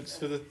characters. It's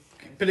for the,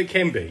 but it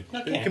can be.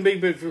 Okay. It can be a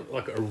bit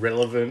like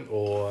irrelevant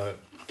or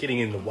getting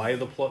in the way of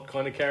the plot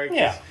kind of characters.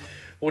 Yeah.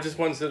 Or just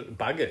ones that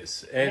bug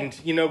us. And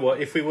you know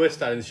what? If we were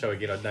starting the show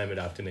again, I'd name it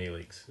after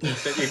Neelix.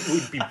 It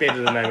would be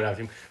better to name it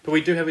after him. But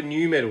we do have a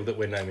new medal that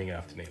we're naming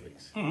after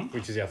Neelix,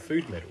 which is our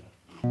food medal.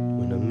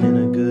 When I'm in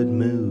a good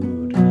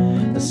mood,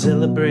 I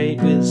celebrate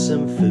with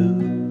some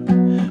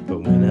food.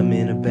 But when I'm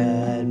in a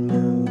bad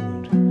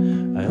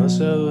mood, I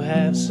also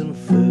have some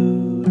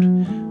food.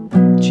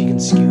 Chicken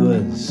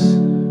skewers,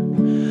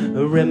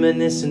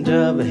 reminiscent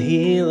of a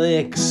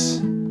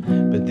helix.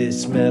 But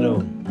this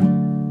medal,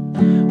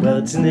 well,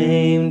 it's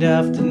named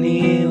after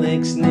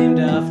Neelix, named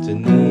after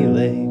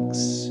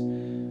Neelix.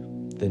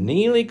 The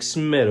Neelix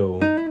Medal.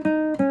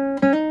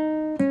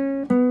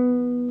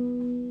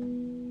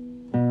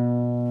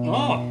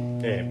 Oh,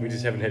 Yeah, we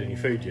just haven't had any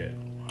food yet.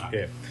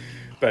 Yeah.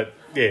 But,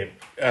 yeah.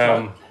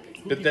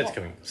 But that's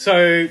coming.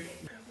 So,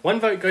 1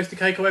 vote goes to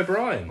Keiko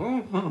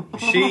O'Brien.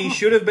 She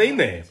should have been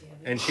there,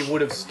 and she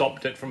would have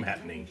stopped it from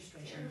happening.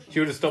 She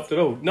would have stopped it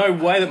all. No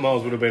way that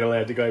Miles would have been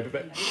allowed to go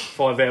back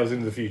 5 hours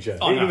into the future.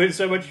 Oh, He would no. have been in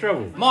so much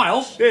trouble.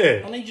 Miles.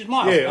 Yeah. I need you,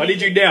 Miles. Yeah, I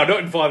need you now, not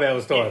in 5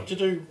 hours' time. to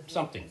do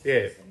something.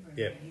 Yeah,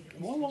 yeah.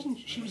 Why wasn't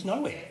she? Was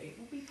nowhere.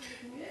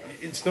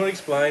 It's not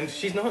explained.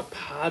 She's not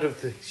part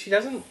of the... She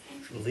doesn't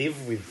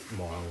live with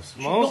Miles.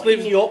 Not in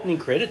the opening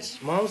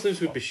credits. Miles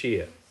lives with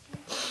Bashir.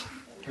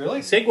 Really?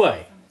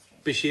 Segue.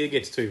 Bashir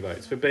gets 2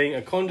 votes for being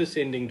a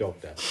condescending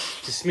doctor,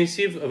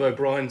 dismissive of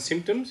O'Brien's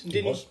symptoms, and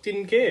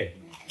didn't care.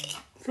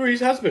 For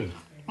his husband,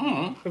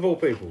 of all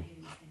people.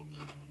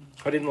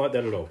 I didn't like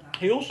that at all.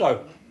 He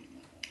also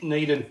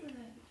needed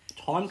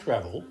time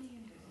travel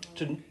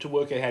to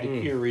work out how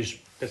to cure his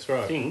That's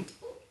right. thing.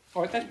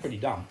 All right, that's pretty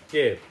dumb.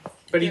 Yeah,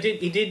 but he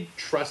did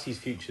trust his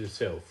future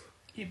self.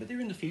 Yeah, but they're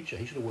in the future.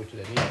 He should have worked it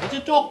out.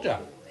 He's a doctor.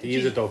 He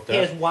is a doctor. He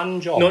has one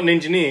job. Not an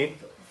engineer.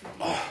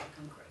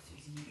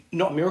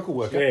 Not a miracle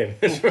worker. Yeah,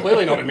 that's Well,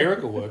 clearly not a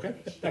miracle worker.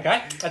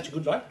 Okay, that's a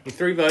good vote. And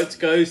 3 votes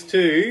goes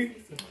to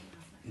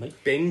Me.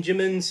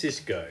 Benjamin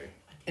Sisko.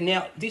 And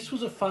now, this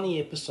was a funny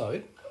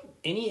episode.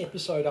 Any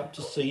episode up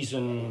to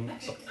season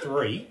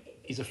 3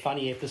 is a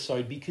funny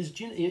episode because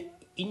in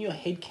your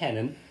head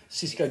canon,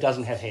 Cisco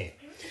doesn't have hair.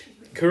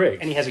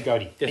 Correct. And he has a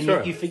goatee. That's and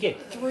right. you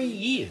forget, 3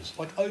 years,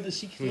 like over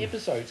 60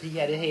 episodes, he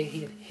had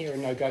hair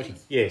and no goatee.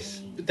 Yes,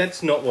 but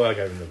that's not why I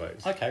gave him the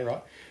votes. Okay,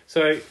 right.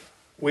 So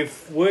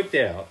we've worked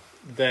out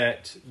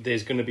that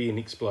there's going to be an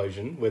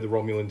explosion where the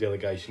Romulan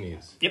delegation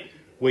is. Yep.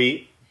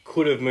 We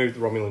could have moved the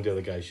Romulan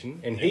delegation,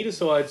 and he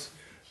decides,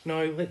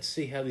 no, let's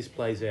see how this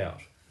plays out.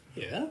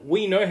 Yeah.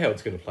 We know how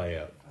it's going to play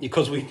out.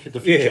 Because the Yeah,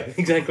 future.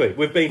 exactly.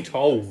 We've been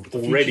told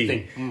future already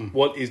thing.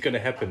 what is going to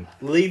happen.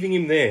 Leaving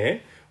him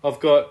there, I've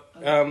got,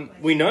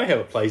 we know how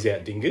it plays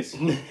out, Dingus.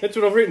 That's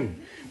what I've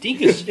written.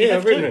 Dingus. Yeah,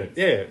 I've written it,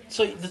 yeah.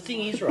 So the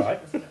thing is, right,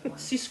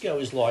 Cisco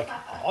is like,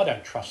 I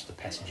don't trust the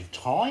passage of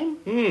time.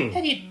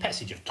 How do you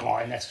passage of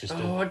time? That's just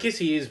Oh, I guess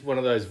he is one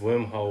of those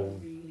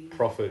wormhole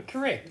prophet.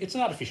 correct. It's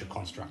an artificial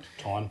construct.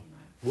 Time.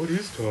 What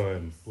is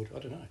time? I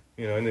don't know.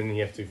 You know, and then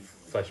you have to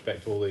flash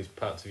back to all these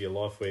parts of your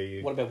life where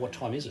you... What about what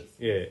time is it?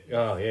 Yeah,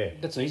 oh, yeah.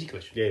 That's an easy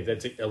question. Yeah,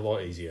 that's a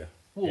lot easier.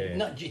 Well, yeah.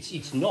 no,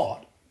 it's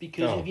not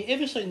because Oh. have you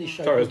ever seen this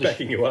show? Sorry, I was called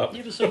backing you up.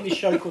 You ever seen this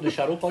show called the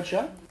Shuttle Pod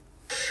Show?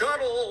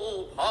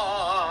 Shuttle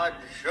Pod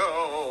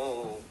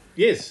Show.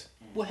 Yes,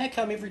 Well, how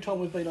come every time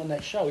we've been on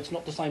that show, it's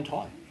not the same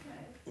time?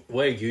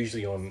 we're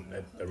usually on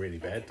a really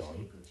bad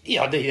time.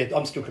 Yeah,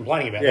 I'm still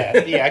complaining about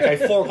that. Yeah,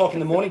 okay, 4 o'clock in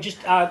the morning.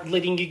 Just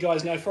letting you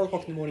guys know, 4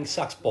 o'clock in the morning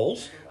sucks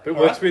balls. But it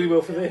All works right? really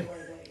well for them.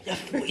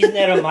 Isn't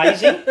that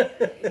amazing?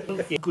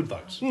 Yeah, good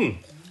votes.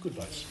 Good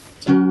votes.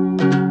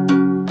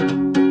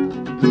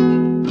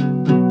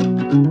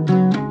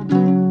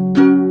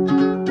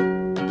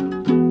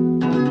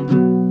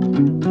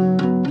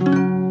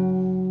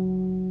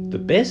 The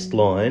best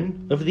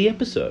line of the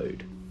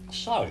episode.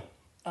 So,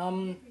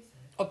 I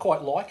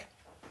quite like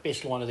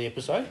best line of the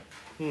episode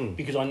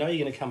because I know you're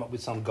going to come up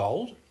with some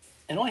gold.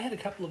 And I had a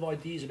couple of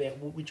ideas about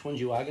which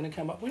ones you are going to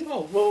come up with.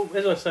 Oh, well,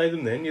 as I say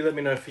them then, you let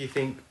me know if you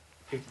think...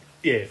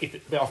 yeah.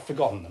 I've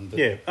forgotten them. But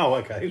Yeah. Oh,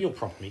 okay. You'll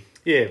prompt me.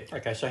 Yeah.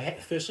 Okay, so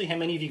firstly, how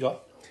many have you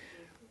got?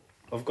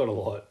 I've got a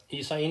lot.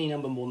 You say any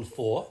number more than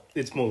 4.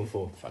 It's more than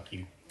 4. Fuck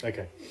you.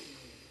 Okay.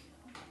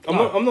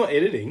 No. I'm not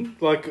editing.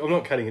 Like, I'm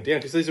not cutting it down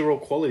because these are all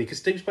quality.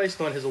 Because Deep Space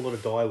Nine has a lot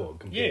of dialogue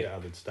compared to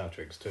other Star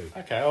Treks too.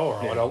 Okay, all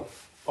right. Yeah.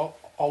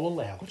 I'll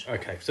allow it.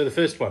 Okay, so the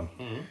first one.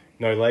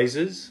 No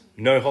lasers,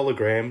 no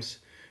holograms,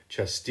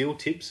 just steel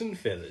tips and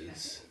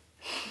feathers.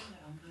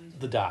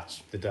 The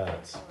darts. The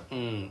darts.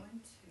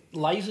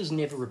 Lasers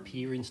never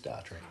appear in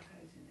Star Trek.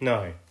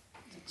 No.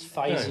 It's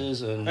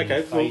phasers and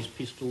Okay, phase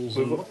pistols.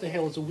 well, And what the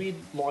hell is a weird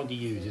line to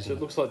use, So isn't it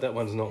it? looks like that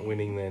one's not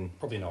winning then.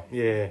 Probably not.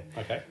 Yeah.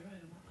 Okay.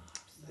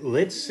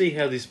 Let's see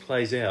how this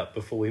plays out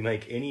before we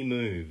make any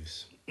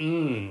moves.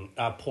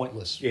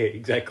 Pointless. Yeah,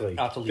 exactly.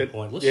 Utterly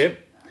pointless. Yep.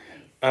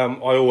 I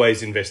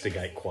always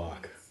investigate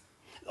Quark.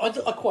 I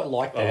quite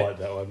like that. I like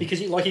that one. Because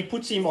he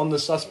puts him on the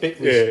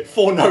suspect list Yeah.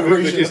 for no For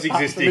reason. just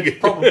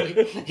apart from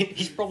existing.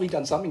 he's probably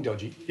done something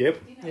dodgy.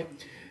 Yep. Yep.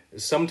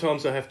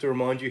 Sometimes I have to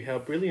remind you how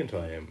brilliant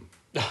I am.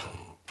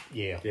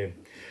 Yeah.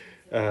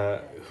 Yeah.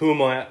 Who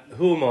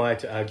am I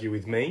to argue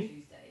with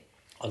me?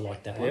 I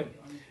like that one. Yep.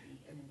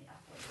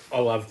 I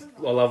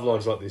love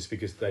lines like this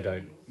because they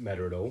don't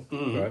matter at all.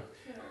 Right?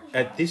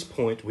 At this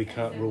point, we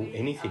can't rule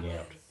anything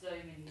out.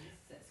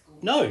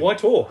 No. Why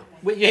talk?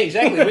 Yeah,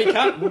 exactly. We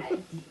can't.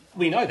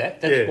 We know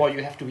that. That's Yeah. why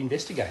you have to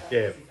investigate.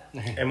 Yeah.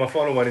 And my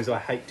final one is I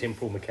hate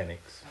temporal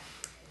mechanics.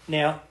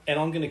 Now, and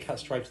I'm going to cut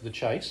straight to the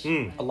chase.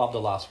 I love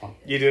the last one.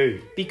 You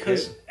do.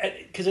 Because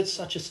it's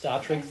such a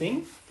Star Trek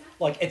thing.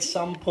 Like, at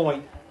some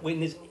point,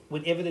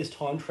 whenever there's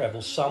time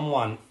travel,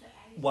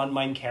 one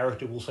main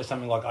character will say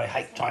something like, I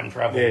hate time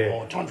travel,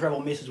 or time travel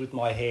messes with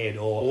my head,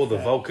 or the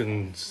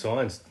Vulcan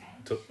science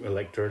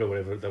electorate, or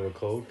whatever they were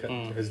called,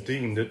 has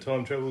deemed that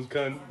time travels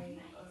can't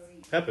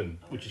happen.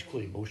 which is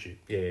clearly bullshit.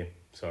 Yeah.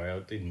 Sorry, I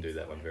didn't do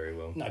that one very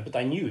well. No, but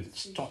they knew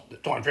that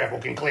time travel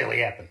can clearly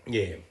happen.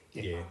 Yeah.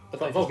 But But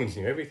they Vulcans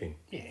knew everything.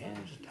 Yeah,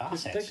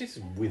 just They arseats. just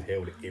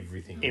withheld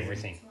everything.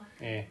 Everything.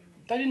 Yeah.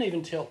 They didn't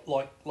even tell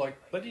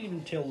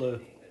the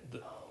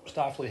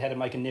Starfleet how to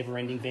make a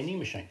never-ending vending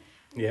machine.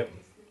 Yep.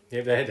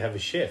 Yeah, they had to have a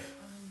chef.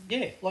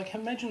 Yeah, like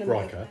imagine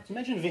Riker.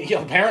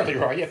 apparently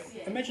right. Yeah,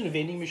 imagine a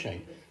vending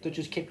machine that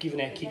just kept giving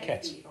out Kit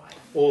Kats.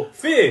 Or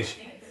fish.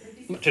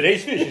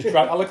 Today's fish is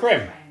crème à la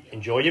crème.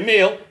 Enjoy your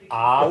meal.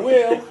 I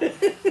will.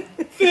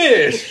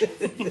 Fish.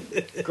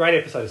 Great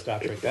episode of Star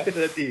Trek. That.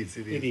 It is.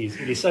 It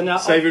is. So now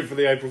Save it for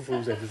the April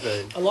Fool's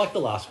episode. I like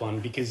the last one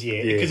because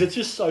because it's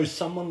just so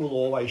someone will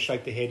always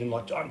shake their head and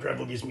like time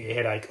travel gives me a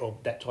headache or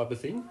that type of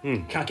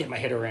thing. Can't get my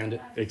head around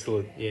it.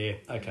 Excellent. Yeah.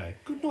 Okay.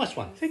 Good. Nice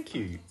one. Thank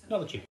you.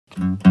 Another chip.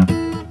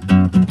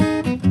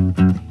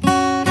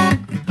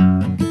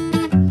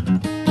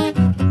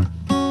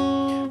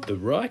 The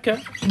Riker.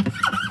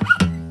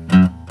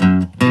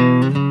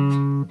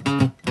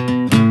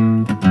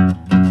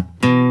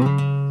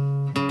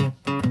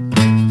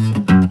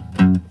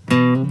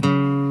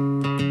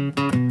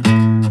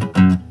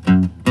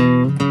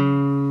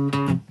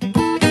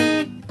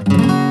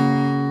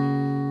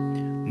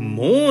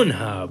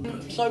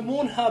 Mornhub. So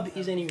Mornhub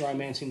is any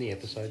romance in the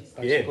episode,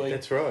 basically. Yeah,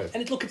 that's right.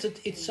 And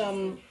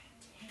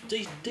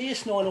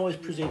DS9 always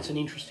presents an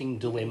interesting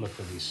dilemma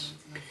for this.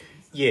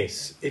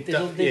 Yes, There's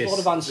a lot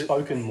of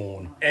unspoken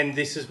mourn. And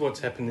this is what's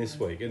happened this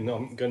week, and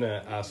I'm going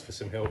to ask for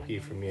some help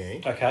here from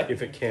you. Okay.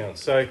 If it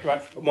counts. So,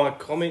 Right. my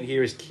comment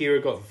here is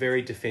Kira got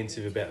very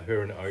defensive about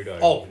her and Odo.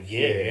 Oh,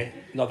 yeah.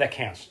 No, that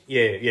counts.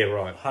 Yeah,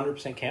 right.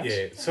 100% counts.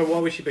 Yeah, so why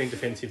was she being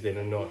defensive then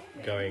and not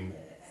going,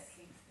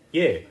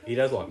 yeah, he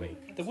does like me?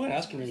 They weren't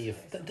asking any of...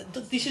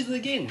 this is,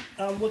 again,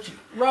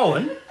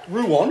 Ruan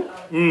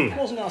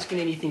wasn't asking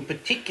anything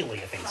particularly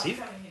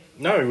offensive.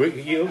 No,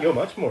 you're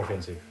much more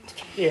offensive.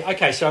 Yeah,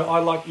 okay, so I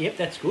like... Yep,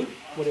 that's good.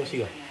 What else you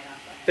got?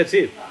 That's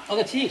it. Oh,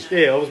 that's it.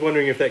 Yeah, I was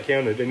wondering if that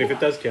counted, and if it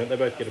does count, they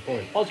both get a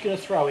point. I was going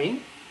to throw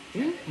in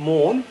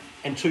Morn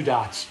and 2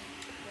 darts.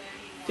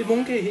 Did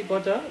Morn get hit by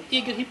dart?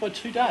 Yeah, get hit by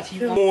 2 darts.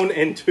 Morn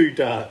and 2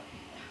 dart.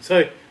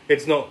 So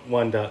it's not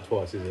 1 dart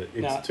twice, is it?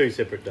 It's No. 2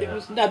 separate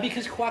darts. No,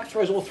 because Quark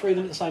throws all 3 of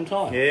them at the same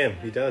time. Yeah,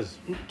 he does.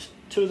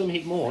 2 of them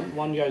hit Morn,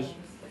 one goes...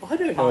 I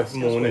don't know if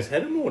Morn has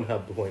had a Morn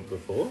hub point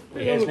before.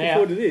 He has now.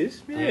 What it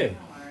is. Yeah.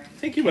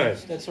 Thank you,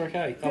 mate. That's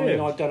okay. I Yeah. mean,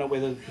 I don't know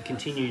whether he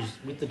continues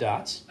with the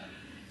darts.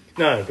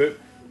 No, but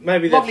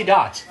maybe that's... Lovely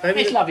darts.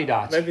 It's that- lovely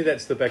darts. Maybe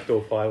that's the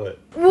backdoor pilot.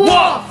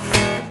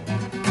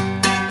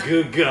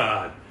 Good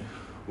God.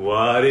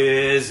 What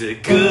is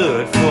it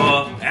good for?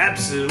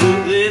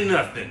 Absolutely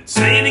nothing.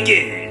 Say it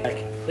again.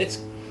 Okay,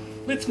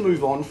 let's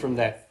move on from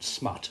that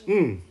smut.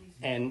 And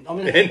I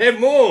mean, And have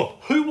more.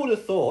 who would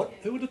have thought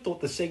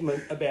the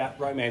segment about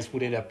romance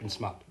would end up in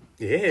smut?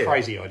 Yeah.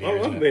 Crazy idea, I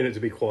isn't it? meant it to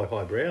be quite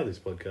highbrow, this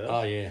podcast.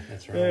 Oh yeah,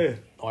 that's right. Yeah.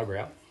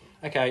 Eyebrow.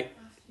 Okay,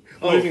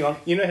 Oh, moving on.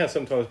 You know how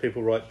sometimes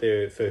people write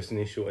their first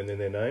initial and then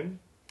their name?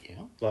 Yeah.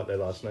 Like their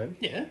last name?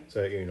 Yeah.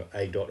 So,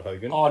 A.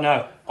 Hogan. Oh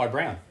no,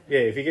 eyebrow. Yeah,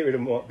 if you get rid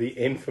of the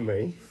N for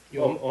me,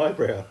 I'm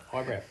eyebrow.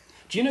 Eyebrow.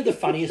 Do you know the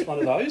funniest one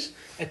of those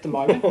at the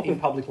moment in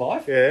public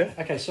life? Yeah.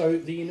 Okay, so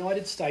the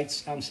United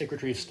States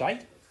Secretary of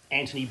State,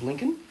 Antony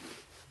Blinken.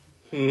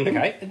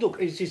 Okay, and look,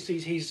 he's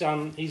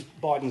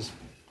Biden's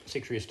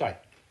Secretary of State,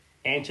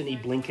 Antony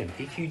Blinken.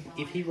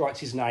 If he writes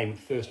his name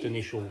first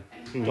initial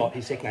dot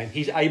his second name,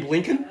 he's Abe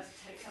Lincoln.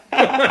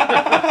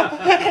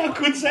 How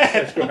good's that?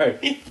 That's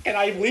great. And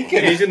Abe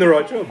Lincoln. He's in the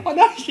right job. I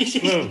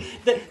know.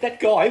 That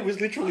guy was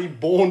literally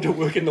born to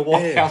work in the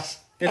White House.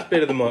 That's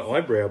better than my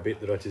eyebrow bit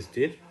that I just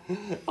did. I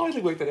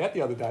only worked that out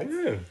the other day.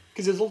 Yeah.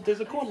 Because there's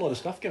quite a lot of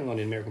stuff going on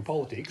in American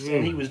politics,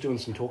 and he was doing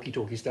some talky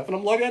stuff, and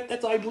I'm like,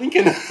 that's Abe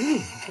Lincoln.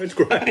 That's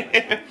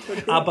great.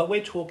 But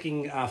we're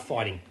talking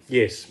fighting.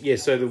 Yes.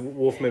 So the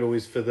Wharf medal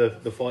is for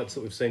the fights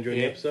that we've seen during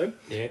the episode.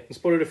 Yeah. I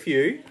spotted a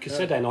few. Because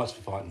Saturday night's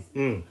for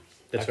fighting.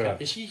 That's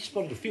right. You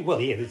spotted a few. Well,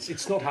 yeah,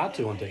 it's not hard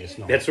to on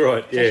DS9. That's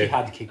right, It's actually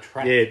hard to keep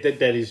track. Yeah,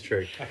 that is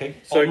true. Okay,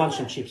 So- I'll munch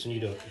some chips and you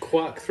do it.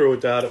 Quark threw a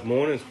dart at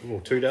Morn, well,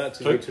 2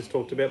 darts, as we Two. just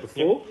talked about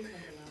before.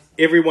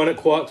 Everyone at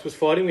Quark's was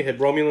fighting. We had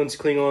Romulans,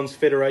 Klingons,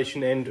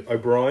 Federation, and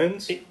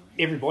O'Briens.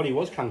 Everybody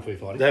was kung fu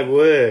fighting. They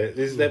were.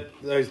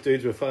 Those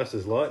dudes were fast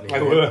as lightning.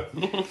 They were.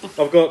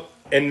 I've got,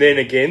 and then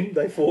again,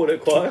 they fought at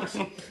Quark's.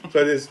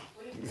 So there's,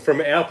 from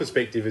our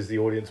perspective as the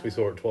audience, we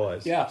saw it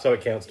twice. Yeah. So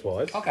it counts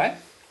twice. Okay.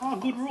 Oh,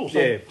 good rule. So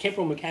Yeah.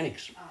 temporal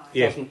mechanics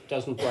Yeah.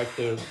 doesn't break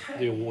the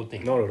award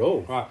thing. Not at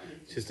all. Right.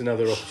 It's just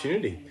another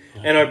opportunity.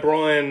 And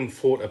O'Brien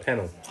fought a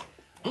panel.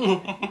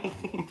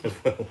 As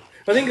well.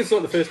 I think it's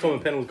not the first time a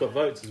panel's got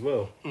votes as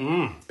well.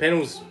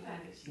 Panels,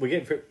 we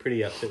get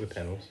pretty upset with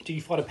panels. Do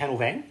you fight a panel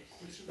van?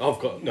 I've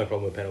got no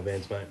problem with panel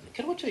bands, mate.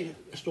 Can I tell you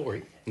a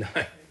story? No.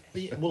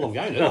 Well, I'm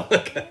going to.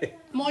 Okay.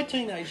 My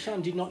teenage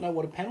son did not know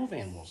what a panel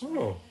van was.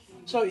 Oh.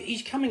 So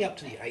he's coming up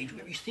to the age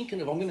where he's thinking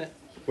of, I'm going to...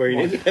 Where you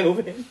need a panel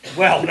van?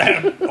 Well, no,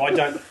 I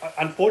don't.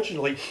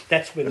 Unfortunately,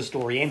 that's where the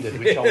story ended,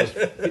 which I was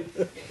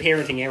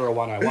parenting error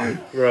 101.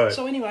 Right.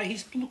 So anyway,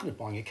 he's looking at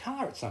buying a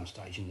car at some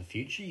stage in the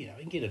future. You know,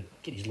 he can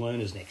get his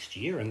learners next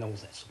year and all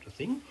that sort of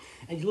thing.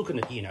 And he's looking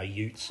at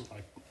utes,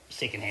 like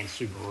second-hand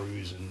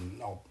Subarus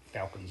and old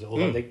Falcons.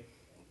 Although the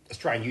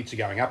Australian utes are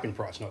going up in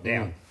price, not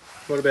down.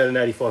 What about an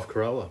 85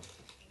 Corolla?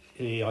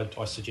 Yeah,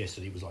 I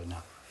suggested, he was like, no,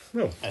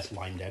 No. that's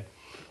lame, Dad.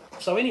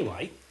 So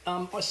anyway,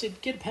 I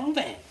said, get a panel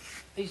van.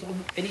 He said,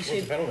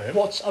 a panel van?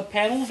 what's a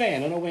panel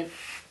van? And I went,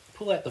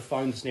 pull out the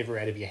phone that's never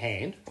out of your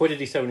hand. What did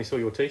he say when he saw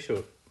your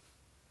T-shirt?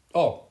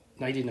 Oh,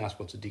 no, he didn't ask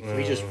what's a dick for.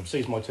 He just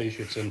sees my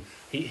T-shirts. And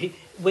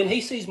when he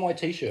sees my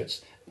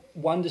T-shirts,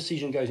 one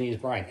decision goes in his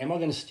brain. Am I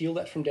going to steal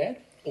that from Dad,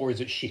 or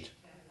is it shit?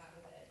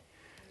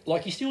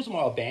 Like, he steals my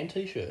old band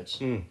T-shirts.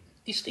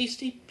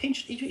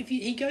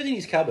 He goes in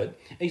his cupboard,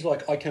 and he's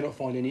like, I cannot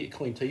find any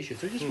clean T-shirts.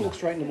 So he just walks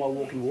straight into my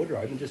walk-in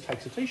wardrobe and just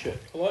takes a T-shirt.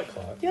 I like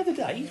Clark. The other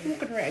day, he's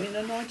walking around in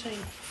a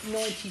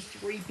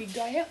 1993 Big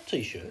Day Out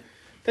T-shirt.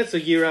 That's a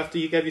year after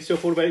you gave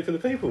yourself Automatic for the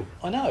People.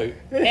 I know.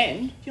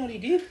 And, do you know what he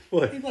did?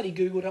 What? He bloody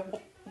Googled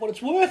up what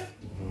it's worth.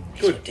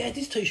 He's like, Dad,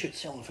 this T-shirt's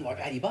selling for like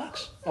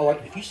 $80. I'm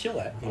like, if you sell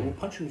that, I will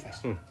punch you in the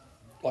face.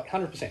 Like,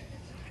 100%.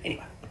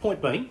 Anyway, the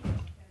point being,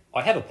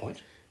 I have a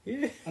point.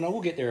 Yeah. And I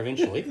will get there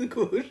eventually.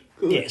 Good.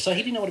 Yeah, so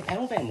he didn't know what a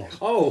panel van was.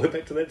 Oh, we're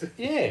back to that.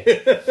 Yeah.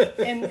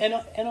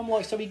 and I'm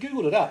like, so he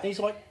Googled it up, and he's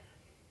like,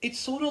 it's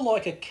sort of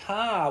like a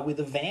car with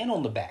a van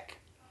on the back.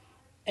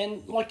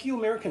 And like you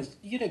Americans,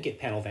 you don't get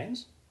panel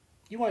vans.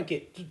 You won't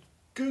get...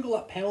 Google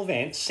up panel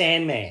van,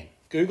 Sandman.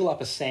 Google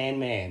up a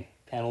Sandman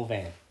panel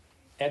van.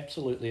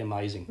 Absolutely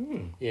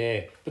amazing.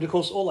 Yeah. But of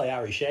course, all they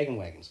are is shaggin'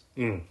 wagons.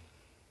 And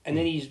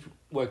then he's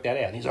worked that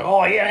out. And he's like,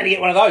 oh, yeah, I'm going to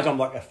get one of those. I'm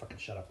like, oh, fucking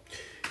shut up.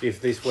 If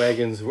these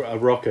wagons are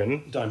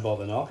rocking... Don't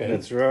bother knocking.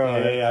 That's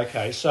right. Yeah,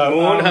 okay. So,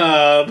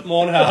 Mornhub.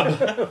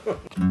 Mornhub.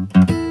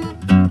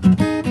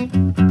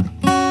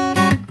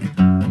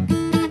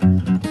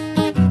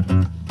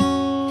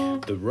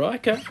 The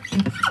Riker.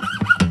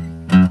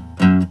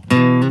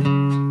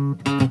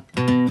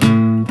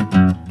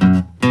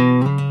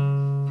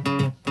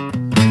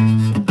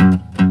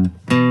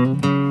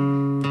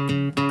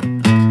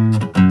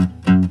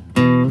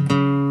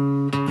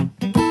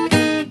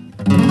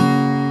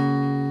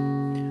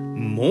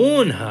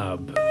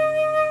 Mornhub.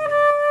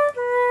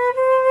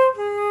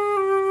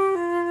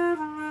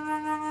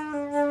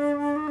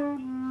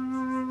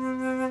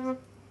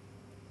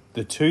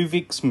 The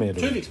Tuvix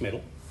Medal. Tuvix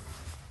Medal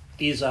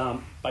is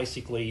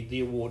basically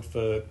the award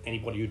for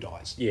anybody who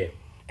dies. Yeah,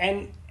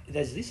 And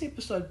as this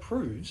episode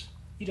proves,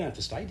 you don't have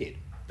to stay dead.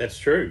 that's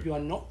true. You are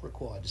not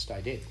required to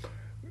stay dead.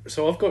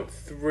 So I've got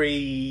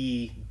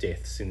 3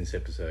 deaths in this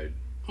episode.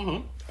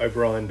 Mm-hmm.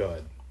 O'Brien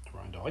died.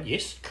 Ryan died.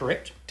 Yes,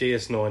 correct.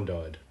 DS9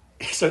 died.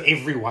 So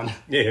everyone.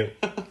 Yeah,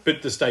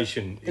 but the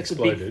station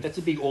exploded. That's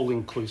a big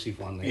all-inclusive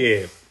one there.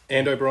 Yeah,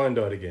 and O'Brien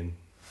died again.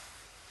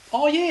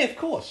 Oh, yeah, of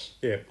course.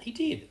 Yeah. He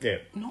did. Yeah.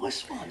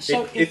 Nice one.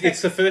 So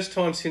It's the first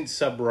time since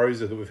Sub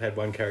Rosa that we've had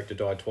one character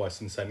die twice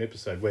in the same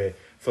episode, where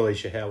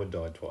Felicia Howard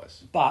died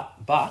twice. But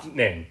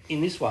Nan.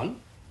 in this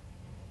one,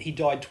 he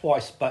died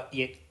twice, but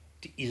yet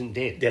isn't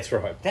dead. That's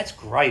right. That's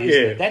great,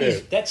 isn't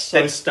it? That's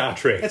so That's Star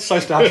Trek. That's so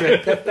Star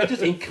Trek. that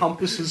just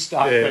encompasses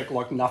Star Trek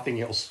like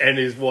nothing else. And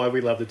is why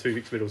we love the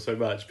 2 Medal so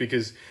much,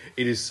 because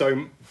it is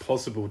so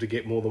possible to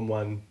get more than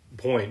one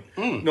point,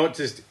 not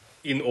just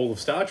in all of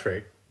Star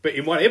Trek, but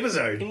in one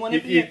episode. In one you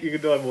episode,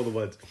 can die more than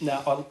once. No,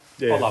 I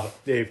love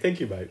it. Yeah, thank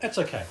you, mate. That's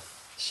okay.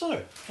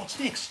 So, what's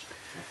next?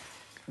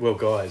 Well,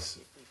 guys,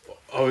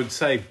 I would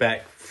say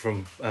back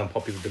from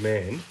popular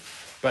demand,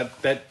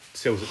 but that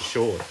sells it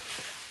short.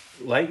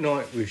 Late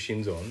Night with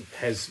Shinzon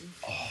has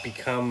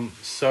become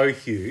so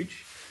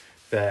huge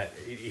that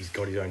he's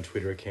got his own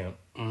Twitter account.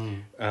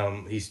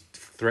 He's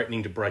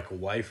threatening to break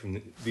away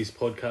from this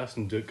podcast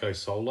and go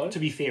solo. To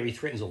be fair, he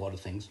threatens a lot of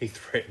things. He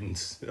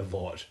threatens a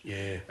lot.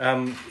 Yeah.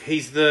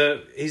 He's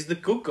the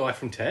good guy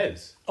from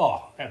Taz.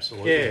 Oh,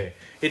 absolutely. Yeah.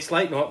 It's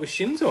Late Night with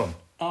Shinzon.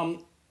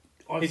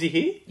 Is he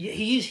here? Yeah,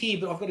 he is here,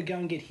 but I've got to go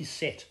and get his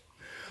set.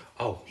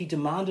 Oh, He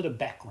demanded a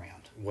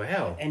background,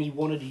 wow. and he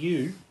wanted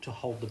you to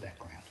hold the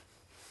background.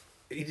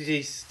 Did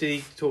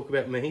he talk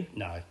about me?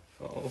 No.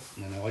 Oh.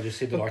 No, I just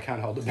said that I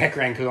can't hold the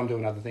background because I'm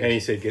doing other things. And he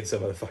said, get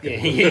some of the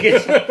fucking...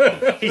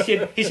 Yeah, he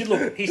said,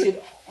 look,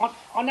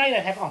 I know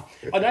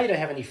you don't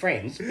have any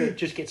friends, but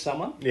just get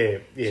someone. Yeah.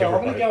 So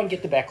I'm going to go and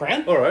get the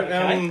background. All right.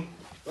 Okay.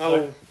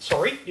 So,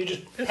 sorry, you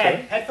just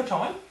right. had for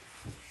time.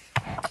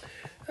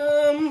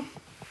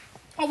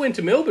 I went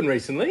to Melbourne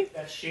recently.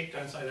 That's shit.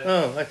 Don't say that.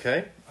 Oh,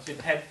 okay. I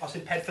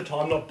said pad for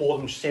time, not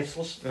boredom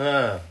senseless.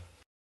 Ah.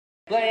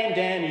 Blame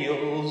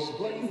Daniels,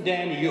 blame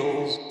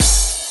Daniels,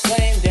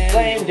 blame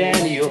Daniels, blame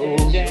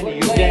Daniels, blame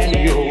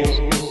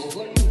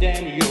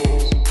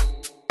Daniels.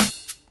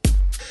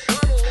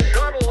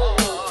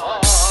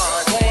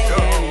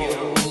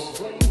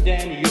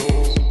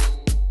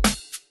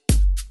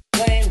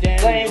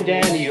 Blame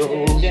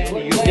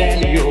Daniels,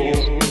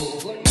 Daniels.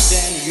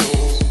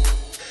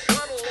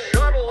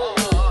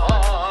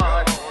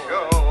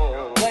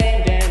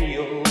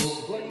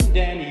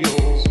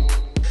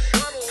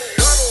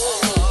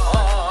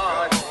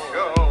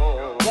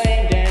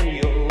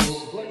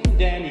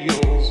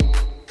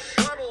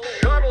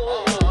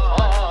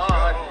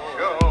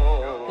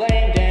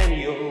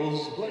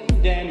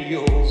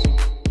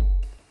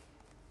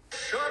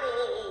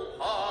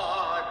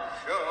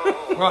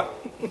 Right,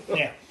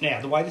 now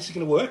the way this is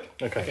going to work.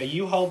 Okay.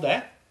 You hold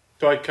that.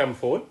 Do I come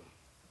forward?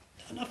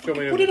 No, Do you want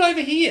me to- put it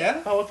over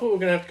here. Oh, I thought we were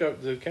going to have to go up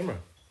to the camera.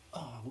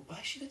 Oh, well,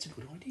 actually, that's a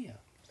good idea.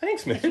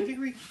 Thanks, That's a man.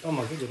 very... Oh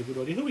my God, that's a good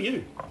idea. Who are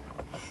you?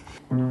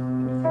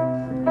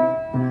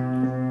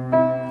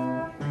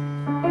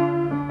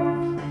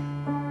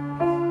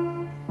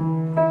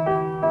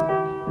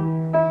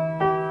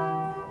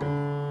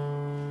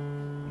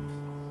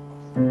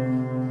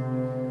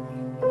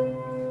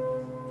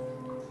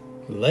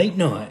 Late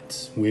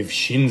Nights with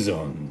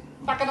Shinzon.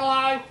 Fucking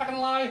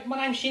hello. My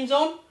name's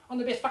Shinzon. I'm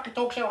the best fucking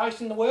talk show host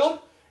in the world.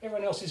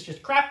 Everyone else is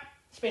just crap,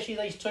 especially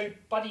these two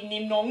bloody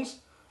nimnongs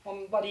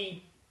on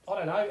bloody, I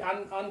don't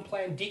know,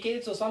 unplanned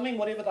dickheads or something,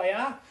 whatever they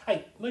are.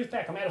 Hey, move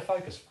back, I'm out of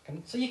focus.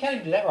 Fucking, so you can't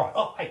even do that right.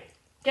 Oh, hey,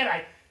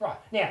 g'day. Right,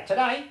 now,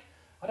 today,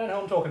 I don't know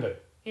who I'm talking to.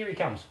 Here he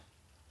comes.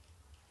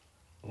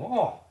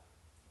 Oh,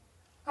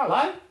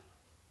 hello.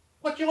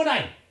 What's your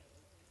name?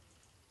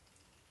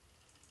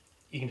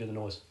 You can do the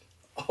noise.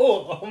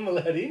 Oh, I'm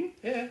allowed in?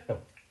 Yeah.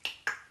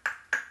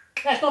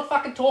 That's not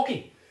fucking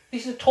talking.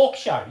 This is a talk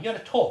show. You gotta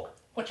talk.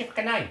 What's your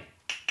fucking name?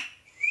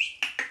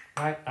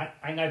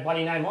 Ain't no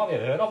bloody name I've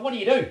ever heard of. What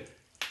do?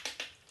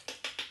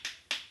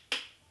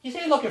 You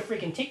sound like a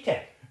freaking Tic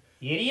Tac.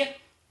 You idiot.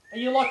 Are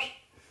you like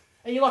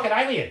an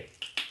alien?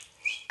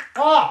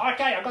 Oh,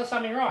 okay, I got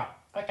something right.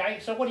 Okay,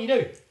 so what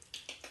do?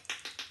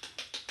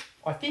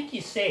 I think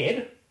you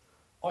said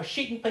I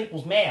shit in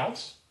people's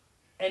mouths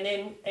and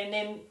then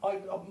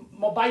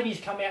my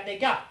babies come out their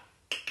gut.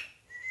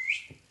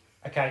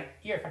 Okay,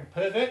 you're a fucking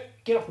pervert.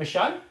 Get off my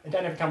show and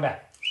don't ever come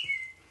back.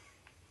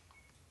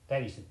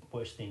 That is the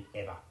worst thing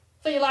ever.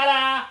 See you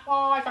later.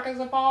 Bye,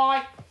 fuckers.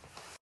 Bye.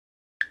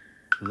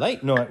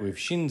 Late Night with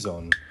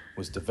Shinzon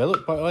was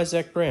developed by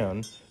Isaac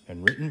Brown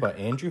and written by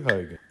Andrew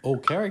Hogan. All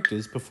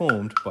characters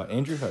performed by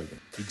Andrew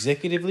Hogan.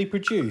 Executively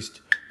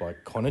produced by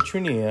Connor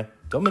Trenier,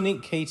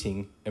 Dominique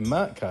Keating and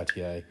Mark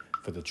Cartier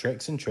for the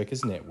Treks and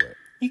Trekkers Network.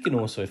 You can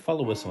also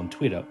follow us on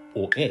Twitter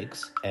or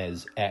X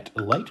as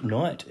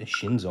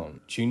 @LateNightShinzon.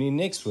 Tune in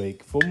next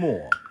week for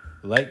more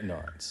Late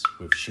Nights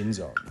with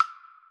Shinzon.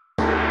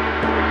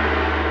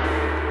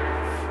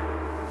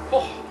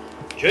 Oh,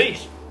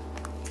 jeez.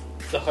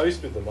 The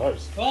host with the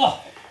most.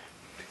 Oh,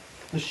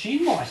 the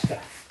Shinmeister.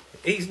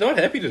 He's not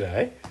happy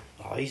today.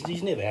 Oh,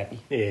 he's never happy.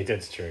 Yeah,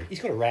 that's true. He's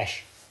got a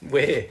rash.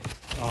 Where?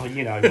 Oh,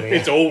 you know where.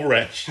 It's all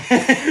rash.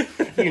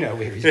 You know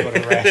where he's got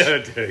a rash. I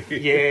do.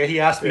 Yeah, he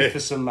asked me for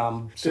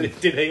some Did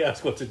he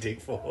ask what's a dick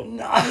for?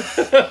 No.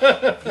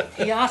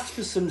 He asked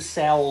for some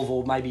salve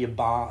or maybe a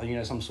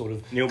balm, some sort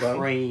of Neil balm?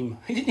 cream.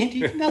 He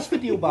didn't ask for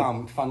Neil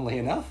balm, funnily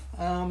enough.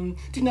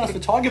 Didn't ask for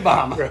Tiger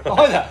balm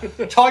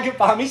either. Tiger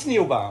balm is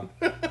Neil balm.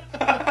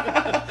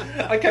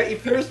 Okay,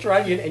 if you're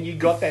Australian and you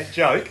got that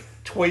joke,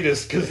 tweet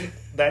us because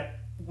that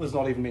was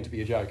not even meant to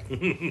be a joke.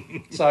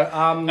 So,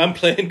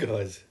 Unplanned,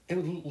 guys.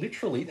 it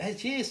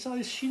literally,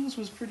 so Shins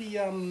was pretty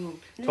yeah.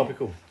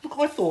 Topical. Look,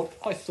 I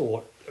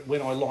thought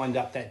when I lined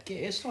up that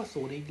guest, I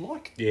thought he'd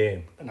like Yeah.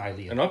 an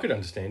alien. And I could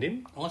understand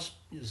him.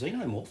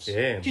 Xenomorphs.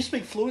 Yeah. Do you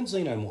speak fluent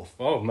xenomorph?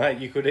 Oh, mate,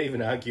 you could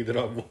even argue that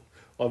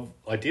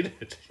I did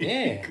it.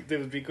 Yeah. There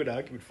would be a good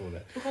argument for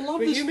that. Look, I love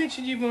But this. you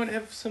mentioned you might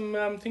have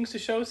some things to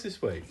show us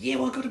this week. Yeah,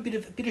 well, I've got a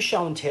bit of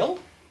show and tell,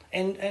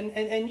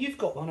 and you've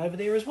got one over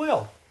there as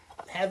well.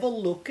 Have a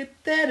look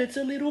at that. It's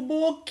a little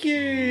Borg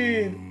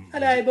cube.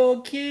 Hello,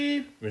 Borg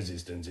cube.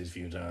 Resistance is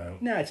futile.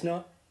 No, it's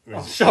not.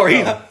 Oh,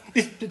 sorry.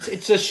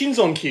 It's a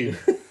Shinzon cube.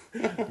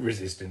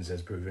 Resistance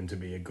has proven to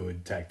be a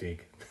good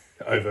tactic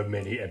over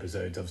many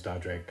episodes of Star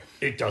Trek.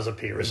 It does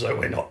appear as though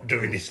we're not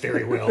doing this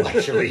very well,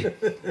 actually.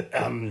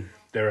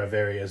 There are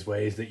various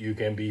ways that you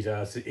can beat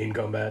us in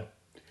combat.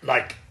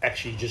 Like,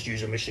 actually just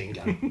use a machine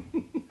gun.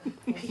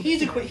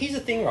 Here's the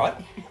thing, right?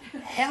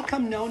 How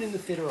come no one in the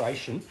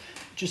Federation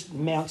just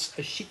mounts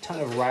a shit ton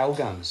of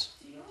railguns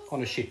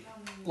on a ship?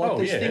 Like,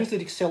 there's things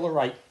that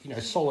accelerate,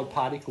 solid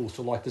particles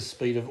to, like, the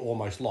speed of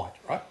almost light,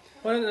 right?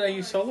 Why don't they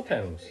use solar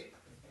panels?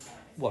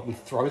 What, and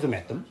throw them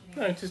at them?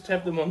 No, just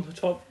have them on the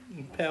top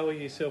and power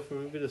yourself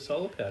with a bit of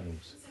solar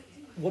panels.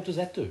 What does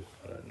that do?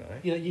 I don't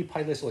know. You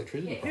pay less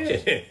electricity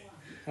prices. Yeah.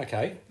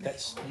 Okay,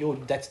 that's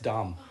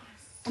dumb.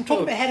 I'm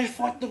talking about how to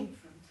fight the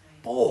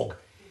Borg.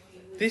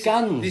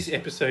 Guns. This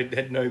episode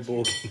had no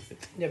Borg in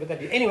it. Yeah, but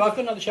anyway, I've got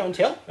another show and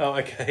tell. Oh,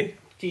 okay.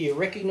 Do you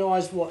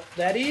recognise what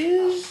that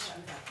is?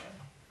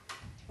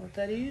 What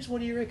that is? What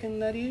do you reckon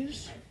that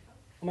is?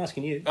 I'm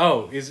asking you.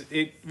 Oh, is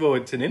it? Well,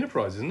 it's an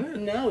Enterprise, isn't it?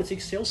 No, it's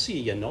Excelsior,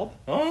 you knob.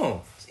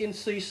 Oh. It's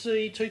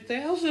NCC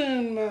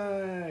 2000,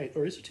 mate.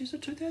 Or is it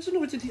 2000?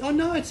 Or is it? Oh,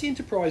 no, it's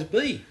Enterprise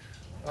B.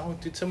 Oh,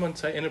 did someone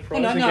say Enterprise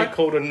Oh, no, and no. get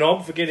called a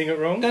knob for getting it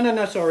wrong?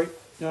 No, sorry.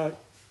 No,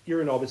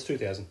 you're a knob. It's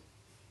 2000.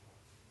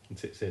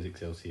 It says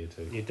Excelsior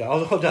too. It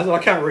does. I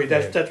can't read.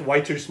 That's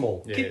way too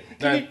small. Yeah.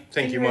 Can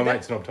Thank you. read My that?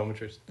 mate's an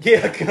optometrist.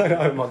 Yeah, I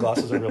know. My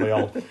glasses are really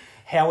old.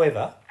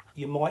 However,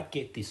 you might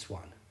get this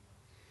one.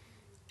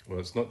 Well,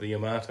 it's not the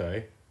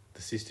Yamato,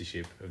 the sister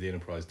ship of the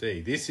Enterprise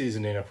D. This is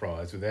an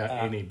Enterprise without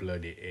any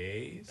bloody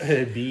A's.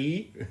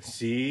 B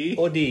C.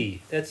 or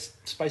D. That's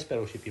Space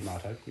Battleship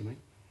Yamato, you mean?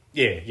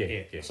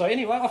 Yeah. So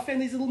anyway, I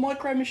found these little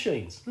micro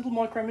machines. Of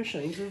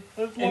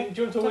like... And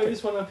do you want to talk about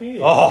this one up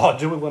here? Oh,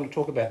 do we want to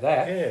talk about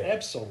that? Yeah.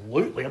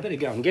 Absolutely. I better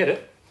go and get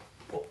it.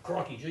 Oh,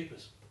 crikey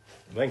jeepers.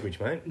 Language,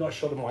 mate. Nice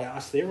shot of my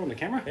ass there on the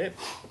camera. Yep.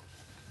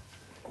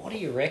 What do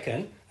you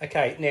reckon?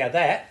 Okay, now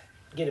that,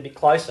 get a bit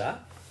closer.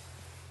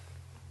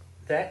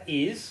 That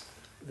is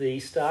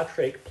the Star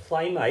Trek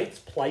Playmates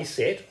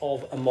playset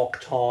of Amok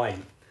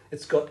Time.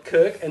 It's got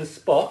Kirk and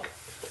Spock,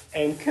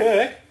 and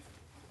Kirk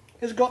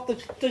has got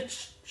the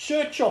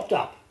shirt chopped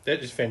up. That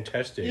is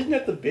fantastic. Isn't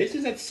that the best?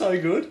 Isn't that so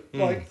good?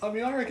 I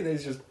reckon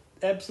that's just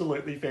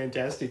absolutely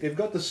fantastic. They've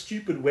got the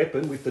stupid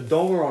weapon with the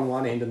donger on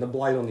one end and the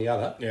blade on the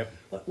other. Yep.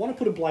 Like, why not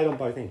put a blade on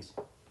both ends?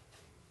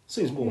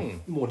 Seems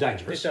more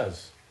dangerous. It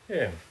does.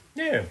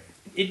 Yeah.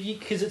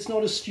 Because it's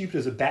not as stupid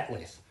as a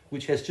batleth,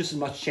 which has just as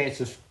much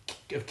chance of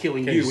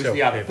killing Kill you as yourself,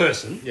 the other yeah.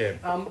 person. Yeah.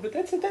 But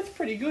that's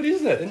pretty good,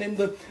 isn't it? And then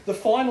the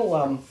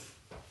final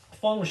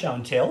show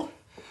and tell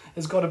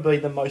has got to be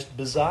the most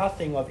bizarre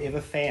thing I've ever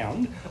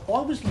found.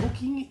 I was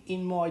looking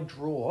in my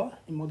drawer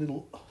in my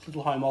little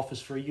home office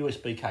for a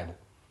USB cable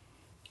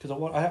because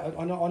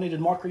I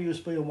needed micro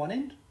USB on one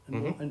end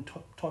and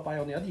Type A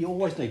on the other. You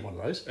always need one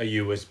of those. A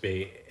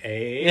USB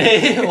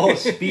A. Or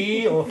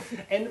spear.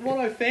 And what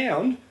I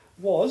found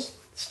was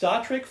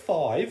Star Trek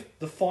V,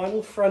 The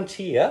Final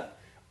Frontier,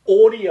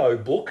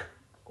 audiobook.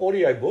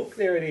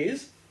 There it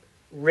is.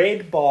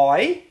 Read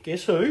by,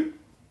 guess who?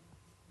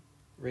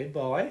 Read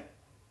by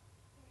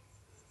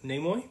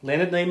Nimoy?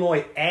 Leonard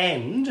Nimoy,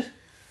 and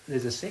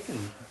there's a second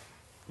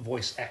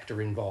voice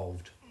actor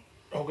involved.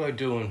 I'll go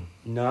Dylan.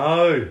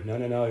 No.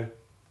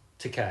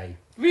 Takei.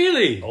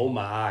 Really? Oh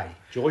my.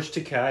 George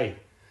Takei.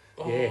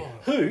 Yeah.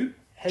 Who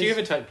has... Do you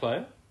have a tape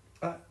player?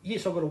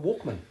 Yes, I've got a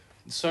Walkman.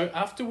 So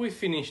after we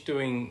finish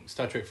doing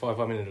Star Trek 5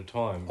 1 minute at a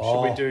time,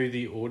 should we do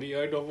the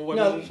audio novel one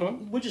minute at a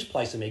time? We'll just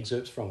play some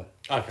excerpts from it.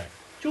 Okay.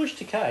 George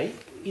Takei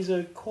is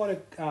quite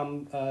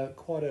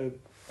a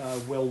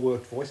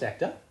well-worked voice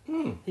actor.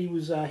 He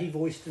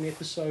voiced an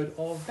episode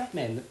of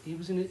Batman. He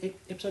was in an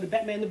episode of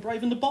Batman: The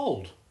Brave and the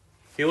Bold,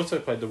 He also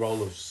played the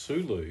role of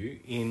Sulu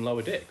in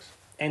Lower Decks.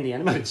 and the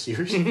animated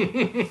series.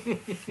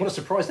 What a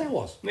surprise that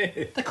was! Yeah.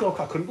 I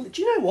couldn't believe.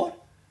 Do you know what?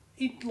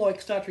 Like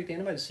Star Trek: The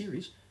Animated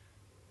Series,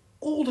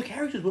 all the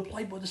characters were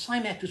played by the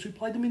same actors who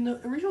played them in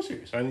the original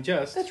series. Only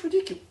just. That's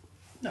ridiculous.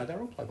 No, they're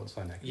all played by the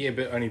same actors. Yeah,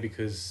 but only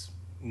because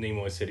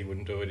Nimoy said he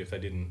wouldn't do it if they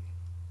didn't.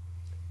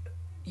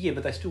 Yeah,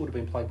 but they still would have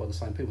been played by the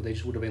same people. There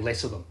just would have been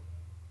less of them.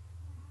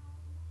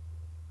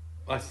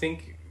 I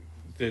think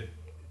that,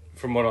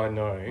 from what I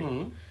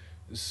know,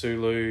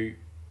 Sulu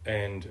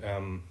and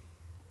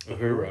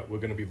Uhura were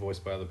going to be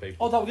voiced by other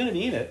people. Oh, they were going to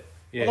be in it.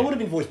 Yeah. Well, they would have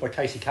been voiced by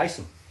Casey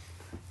Kasem.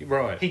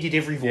 Right. He did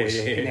every voice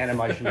Yeah. in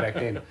animation back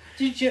then.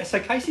 So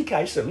Casey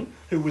Kasem,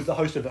 who was the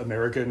host of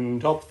American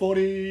Top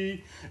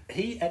 40,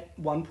 he at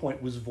one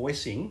point was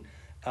voicing.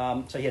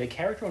 So he had a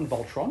character on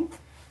Voltron.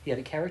 He had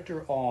a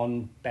character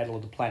on Battle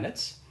of the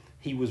Planets.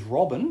 He was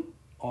Robin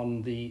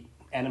on the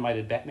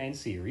animated Batman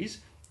series,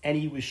 and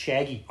he was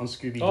Shaggy on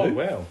Scooby-Doo. Oh,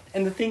 wow.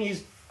 And the thing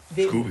is,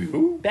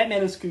 Scooby-Doo?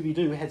 Batman and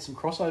Scooby-Doo had some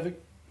crossover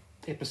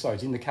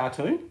episodes in the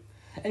cartoon,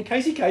 and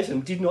Casey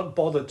Kasem did not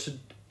bother to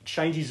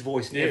change his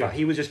voice ever.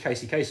 He was just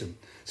Casey Kasem.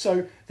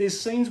 So there's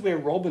scenes where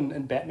Robin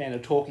and Batman are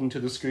talking to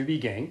the Scooby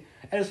Gang,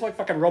 and it's like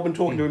fucking Robin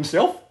talking to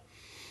himself.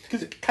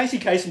 Because Casey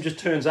Kasem just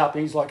turns up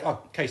and he's like, "Oh,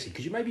 Casey,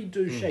 could you maybe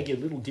do Shaggy a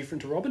little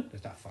different to Robin?"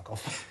 There's no fuck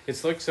off.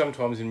 It's like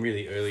sometimes in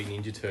really early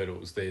Ninja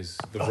Turtles, there's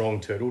the wrong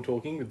turtle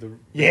talking with the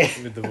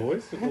with the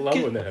voice. I love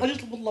when that I happens.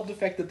 just love the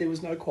fact that there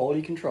was no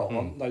quality control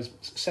on those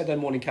Saturday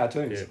morning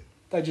cartoons. Yeah.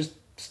 They just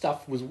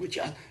stuff was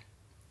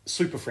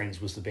Super Friends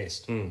was the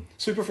best.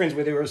 Super Friends,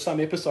 where there were some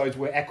episodes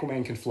where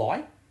Aquaman can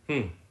fly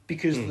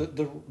because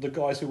the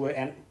guys who were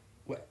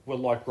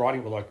like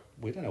writing were like,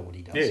 we don't know what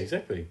he does. Yeah,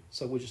 exactly.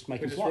 So we'll just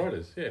make We're him just fly.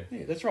 writers, yeah.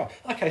 Yeah, that's right.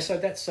 Okay, so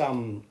that's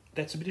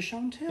a bit of show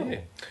and tell. Yeah.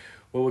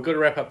 Well, we've got to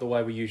wrap up the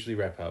way we usually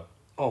wrap up.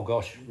 Oh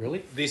gosh,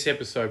 really? This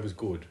episode was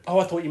good. Oh,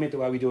 I thought you meant the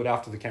way we do it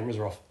after the cameras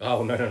are off.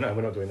 Oh, no,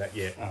 we're not doing that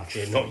yet. Oh,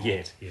 yeah, not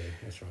yet. Yeah,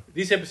 that's right.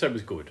 This episode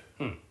was good.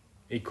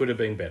 It could have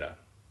been better.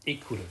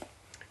 It could have.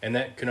 And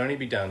that can only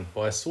be done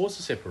by a source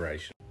of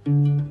separation.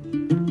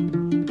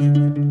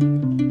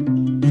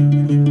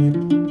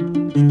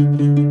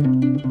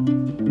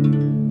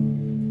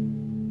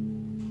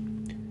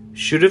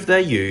 Should have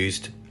they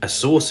used a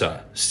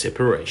saucer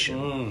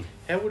separation?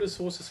 How would a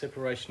source of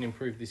separation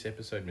improve this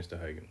episode, Mr.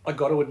 Hogan? I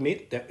got to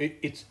admit that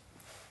it's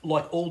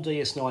like all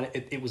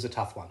DS9. It was a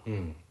tough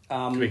one.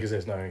 Because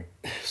there's no...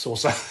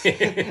 Saucer.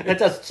 That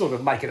does sort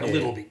of make it a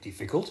little bit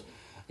difficult.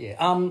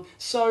 Yeah.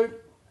 So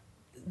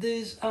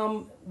there's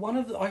one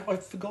of the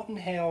I've forgotten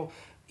how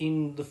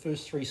in the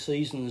first 3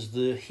 seasons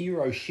the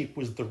hero ship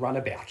was the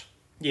Runabout.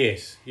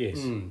 Yes.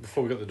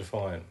 Before we got the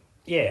Defiant.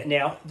 Yeah.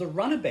 Now the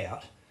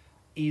Runabout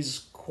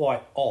is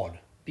quite odd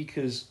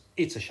because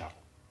it's a shuttle.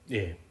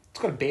 Yeah. It's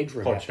got a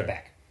bedroom Pod out show. the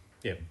back.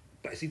 Yeah.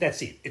 Basically,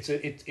 that's it.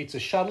 It's a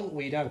shuttle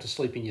where you don't have to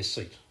sleep in your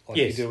seat like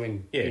Yes. you do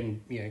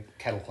in Yeah.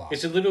 cattle class.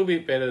 It's a little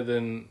bit better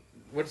than...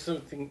 What's the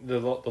thing? The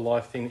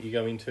life thing that you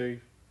go into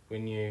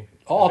when you...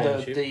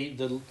 abandon ship?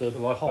 the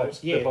lifeboat, pods,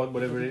 the pod,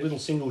 whatever it is.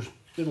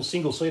 little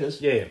single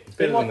seaters. Yeah, it's better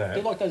They're than like, that.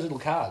 They're like those little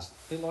cars.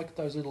 They're like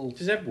those little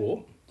Does that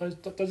warp? those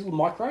little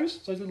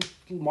micros. Those little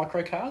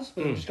micro cars,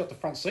 but they've just got the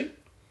front seat.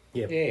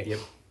 Yep. Yeah. Yep.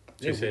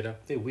 Two-seater.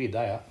 They're weird.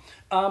 They are.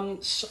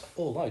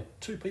 Although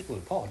 2 people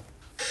in a pod.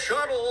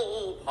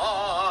 Shuttle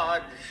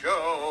Pod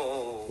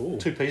Show. Ooh.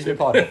 2 peas in a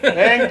pod.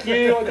 Thank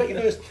you. I got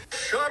you first.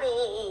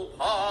 Shuttle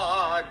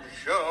Pod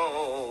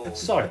Show.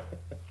 So,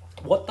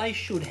 what they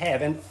should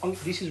have, and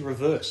this is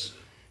reverse,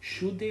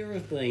 should there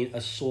have been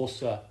a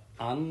saucer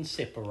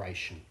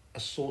unseparation, a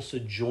saucer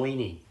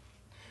joining?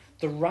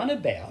 The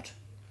Runabout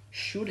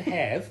should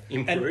have...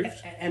 Improved?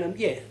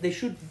 There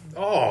should...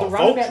 Oh, the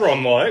Runabout-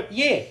 Voltron, like.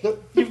 Yeah,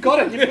 you've got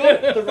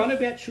it. The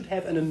Runabout should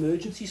have an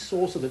emergency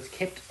saucer that's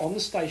kept on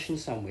the station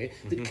somewhere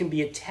that can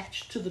be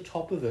attached to the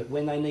top of it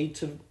when they need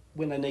to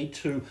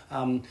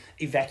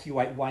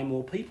evacuate way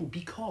more people,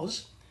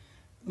 because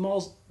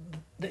Miles,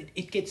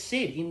 it gets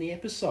said in the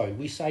episode,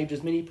 we saved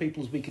as many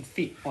people as we could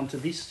fit onto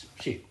this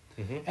ship.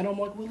 And I'm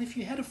like, well, if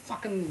you had a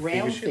fucking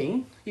round ship.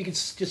 thing, you could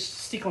just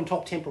stick on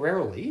top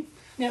temporarily.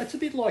 Now, it's a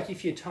bit like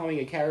if you're towing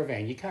a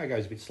caravan, your car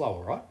goes a bit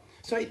slower, right?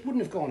 So it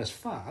wouldn't have gone as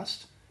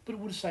fast, but it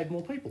would have saved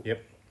more people.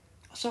 Yep.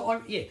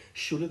 So,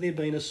 should have there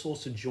been a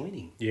source of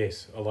joining?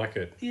 Yes, I like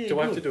it. Yeah, do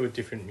I have to good. do a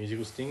different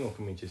musical sting, or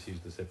can we just use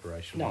the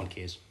separation? No one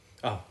cares.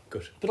 Oh,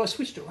 good. But I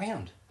switched it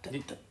around.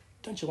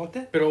 Don't you like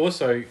that? But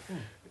also,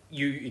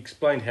 you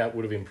explained how it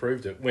would have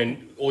improved it,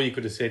 when all you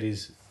could have said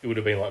is it would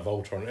have been like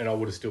Voltron, and I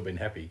would have still been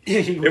happy. Yeah,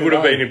 you it would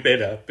have known. been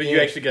better, but you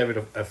Yeah. actually gave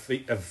it a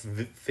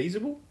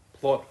feasible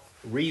plot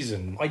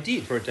reason I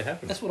did. for it to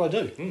happen. That's what I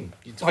do.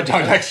 You I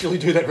don't actually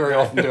do that very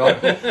often, do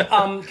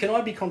I? Can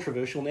I be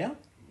controversial now?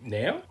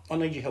 Now? I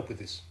need your help with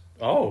this.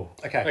 Oh.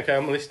 Okay. Okay,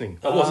 I'm listening.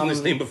 I wasn't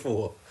listening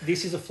before.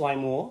 This is a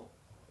flame war,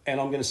 and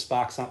I'm going to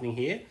spark something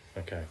here.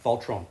 Okay.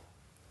 Voltron.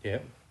 Yeah.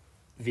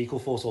 Vehicle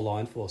Force or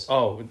Lion Force?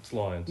 Oh, it's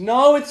Lions.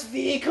 No, it's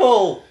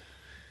Vehicle!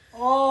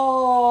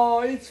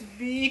 Oh, it's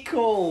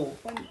Vehicle!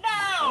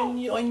 I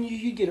knew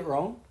you'd get it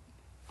wrong.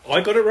 I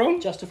got it wrong?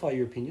 Justify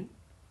your opinion.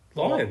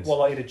 Lions.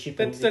 While I eat a chip.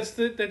 That's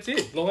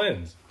it.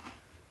 Lions.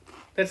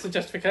 That's the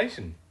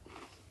justification.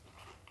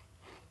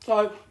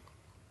 So,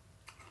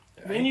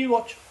 when you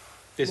watch...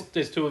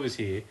 There's 2 of us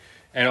here,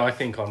 and I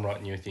think I'm right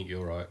and you think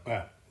you're right.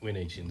 Right. We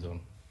need shins on.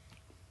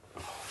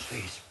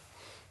 Jeez.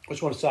 I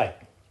just want to say,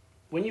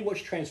 when you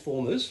watch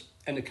Transformers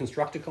and the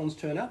Constructicons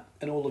turn up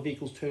and all the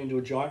vehicles turn into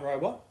a giant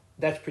robot,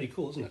 that's pretty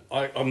cool, isn't it?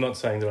 I'm not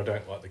saying that I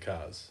don't like the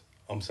cars.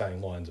 I'm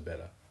saying Lions are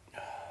better.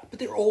 But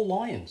they're all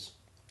lions.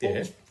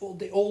 Yeah.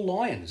 They're all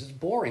lions. It's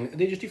boring.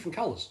 They're just different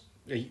colours.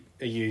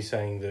 Are you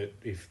saying that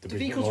if the Brisbane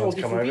vehicles are all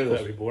Lions come different over, vehicles.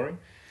 that would be boring?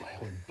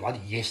 Well, bloody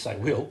yes, they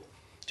will.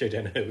 Joe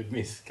Danaher would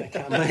miss. They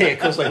can't, yeah, of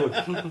course they would.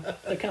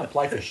 They can't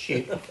play for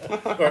shit.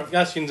 All right,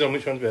 ask Shins on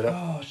which one's better.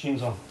 Oh,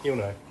 shins on. You'll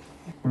know.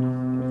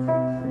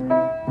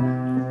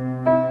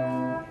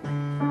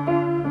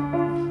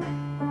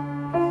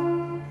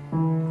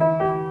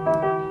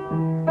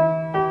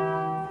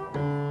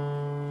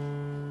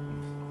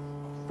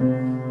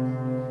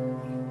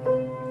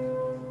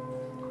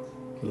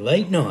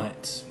 Late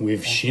nights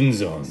with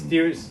Shins on.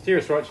 Steer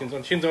us right, Shins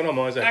on. Shins on, I'm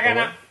Isaac. Okay,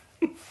 by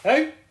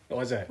Who? the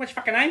way. Isaac. What's your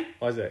fucking name?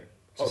 Isaac.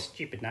 It's a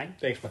stupid name.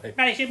 Thanks, mate.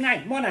 No, it's your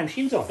name. My name's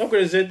Shinzon. I've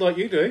got a Z like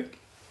you do.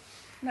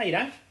 No, you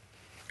don't.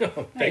 Oh, No,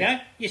 you thanks.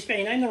 don't. You spell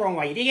your name the wrong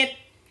way, you dig it?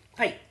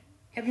 Hey,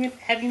 have you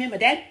met my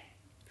dad?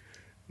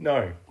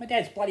 No. My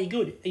dad's bloody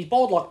good. He's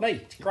bald like me.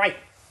 It's great.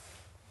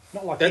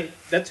 Not like you.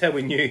 That's how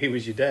we knew he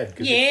was your dad.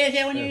 Yeah, that's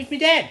how I knew he was my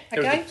dad. That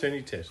was Okay? the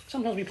paternity test.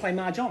 Sometimes we play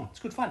mahjong. It's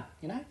good fun,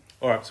 you know?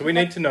 All right, so we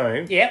need to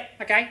know, Yeah,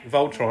 okay.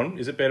 Voltron,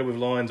 is it better with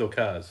lions or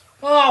cars?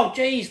 Oh,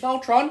 geez,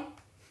 Voltron.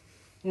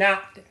 Nah,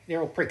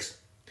 they're all pricks.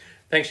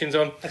 Thanks, Shins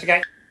on. That's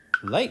okay.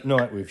 Late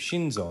Night with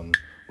Shins On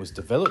was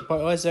developed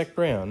by Isaac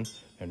Brown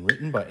and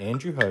written by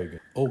Andrew Hogan.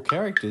 All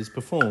characters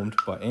performed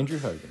by Andrew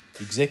Hogan.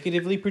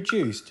 Executively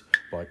produced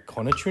by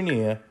Connor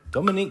Trenier,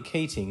 Dominique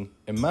Keating,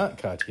 and Mark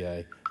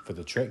Cartier for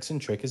the Treks and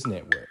Trekkers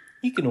Network.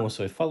 You can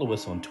also follow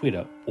us on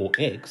Twitter or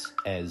X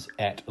as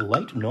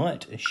 @Late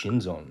Night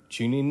Shins On.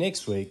 Tune in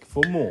next week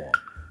for more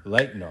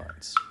Late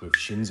Nights with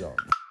Shins On.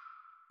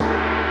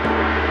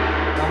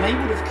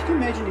 Can you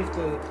imagine if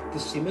the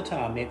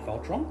scimitar met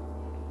Voltron?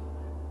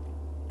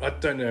 I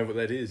don't know what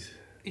that is.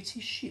 It's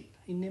his ship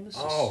in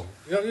Nemesis. Oh,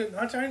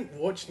 I don't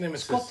watch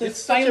Nemesis. It's got the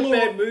It's such a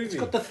bad movie. It's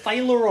got the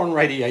Thaleron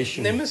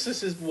radiation.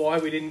 Nemesis is why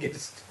we didn't get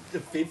the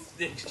fifth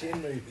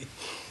next-gen movie.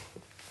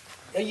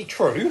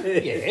 True,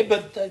 yeah,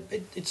 but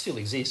it still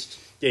exists.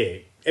 Yeah,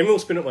 and we'll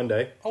spin it one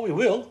day. Oh, we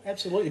will,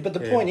 absolutely. But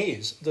the point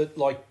is that,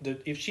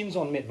 if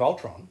Shinzon met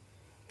Voltron,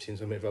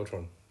 Since I met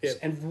Voltron. Yeah.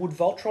 and would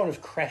Voltron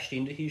have crashed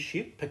into his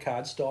ship,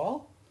 Picard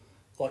style,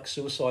 like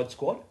Suicide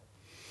Squad?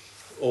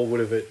 Or would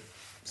have it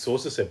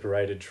saucer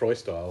separated Troy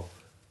style?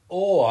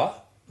 Or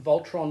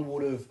Voltron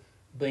would have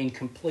been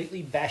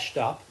completely bashed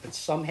up, but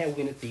somehow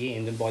win at the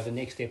end, and by the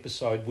next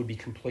episode would be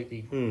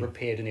completely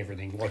repaired and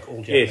everything, like all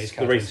Japanese Yes, the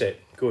cartoons. reset.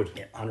 Good.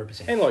 Yeah,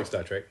 100%. And like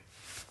Star Trek.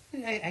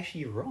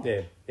 Actually, you're right.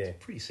 Yeah, yeah.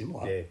 Pretty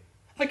similar. Yeah.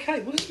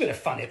 Okay, well, this has been a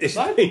fun It's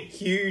episode. been a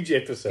huge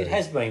episode. It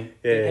has been.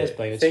 Yeah. It has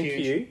been. It's Thank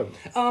huge.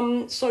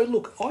 you. So,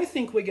 look, I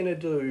think we're going to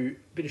do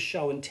a bit of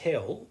show and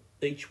tell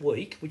each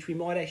week, which we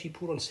might actually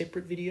put on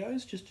separate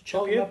videos just to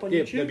chuck Oh, them yeah. up on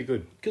Yeah, YouTube. that'd be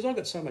good. Because I've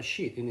got so much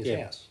shit in this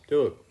Yeah. house.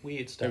 Do it.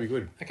 Weird stuff. That'd be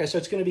good. Okay, so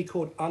it's going to be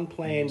called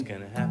Unplanned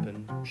Gonna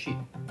happen. Shit.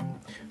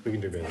 We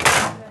can do better.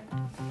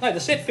 No, the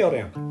set fell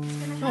down.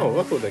 Oh,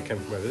 I thought that came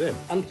from over there.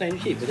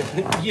 Unplanned shit.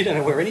 But you don't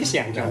know where any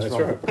sound No, comes that's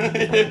from.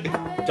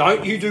 right.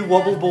 Don't you do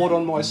wobble board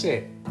on my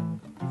set.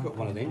 I've got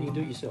one of them. You can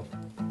do it yourself.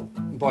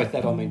 By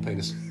that I mean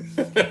penis.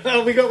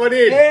 Oh, we got one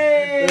in.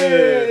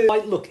 Hey!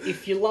 Like, look,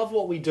 if you love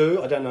what we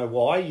do, I don't know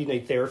why, you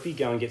need therapy,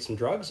 go and get some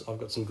drugs. I've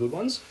got some good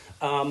ones.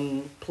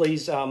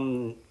 Please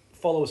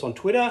follow us on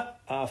Twitter.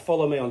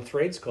 Follow me on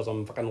Threads because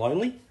I'm fucking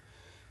lonely.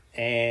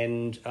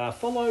 And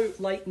follow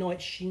Late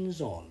Night Shins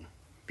On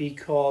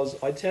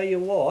because I tell you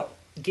what,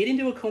 get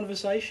into a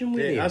conversation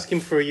with him. Yeah, ask him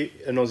for an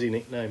Aussie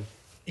nickname.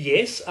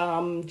 Yes,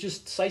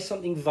 just say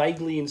something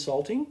vaguely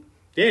insulting.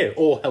 Yeah,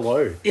 or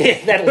hello.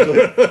 Yeah, that'll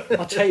do.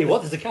 I'll tell you what,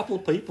 there's a couple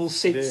of people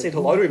said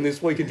hello to him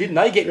this week and didn't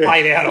they get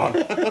paid out on?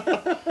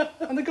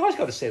 And the guy's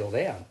got to settle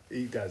down.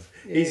 He does.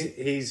 Yeah.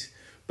 He's.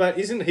 But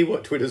isn't he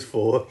what Twitter's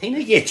for?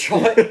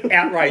 Try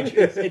outrage.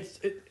 He's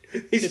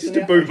it's just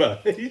an a boomer.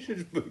 He's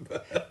just a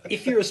boomer.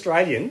 If you're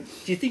Australian,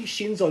 do you think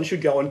Shinzon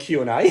should go on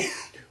Q&A?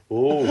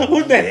 Oh,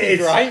 Wouldn't that be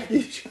great?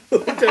 You should,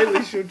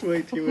 totally should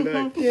tweet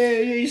Q&A. Yeah,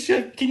 you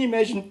should. Can you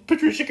imagine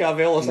Patricia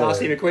Carvelis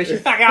asking him a question?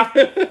 Fuck up.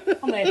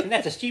 I'm not answering.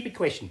 That's a stupid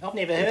question. I've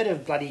never heard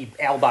of bloody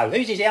elbow.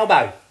 Who's his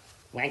elbow?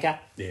 Wanker.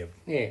 Yeah.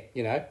 Yeah,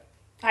 you know.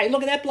 Hey,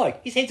 look at that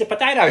bloke. His head's a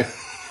potato.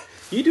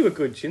 You do a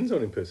good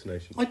Shinzon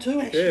impersonation. I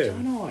do actually, Yeah,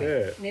 don't I?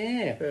 yeah.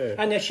 Yeah.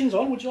 And now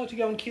Shinzon, would you like to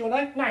go on Q&A?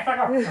 No, fuck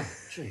off. Oh,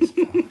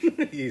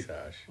 jeez. He's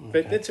harsh.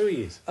 But that's who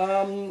he is.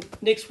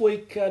 Next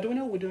week, do we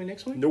know what we're doing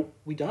next week? Nope.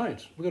 We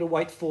don't. We've got to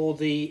wait for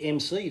the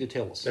MC to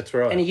tell us. That's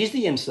right. And he is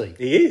the MC.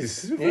 He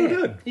is. Well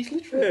done. He's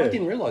literally. Yeah. I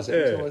didn't realise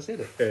that until I said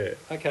it.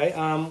 Yeah. Okay.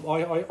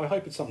 I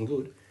hope it's something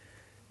good.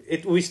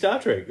 It will be Star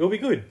Trek. It'll be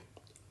good.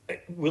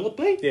 Will it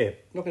be? Yeah.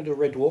 Not going to do a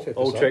Red Dwarf episode.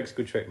 Old Trek's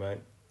good Trek, mate.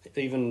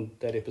 Even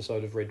that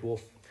episode of Red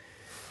Dwarf.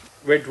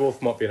 Red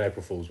Dwarf might be an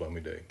April Fool's one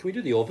we do. Can we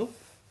do the Orville?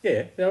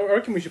 Yeah. Now, I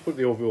reckon we should put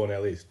the Orville on our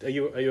list. Are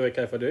you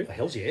okay if I do? The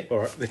hell's yeah. All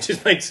right. That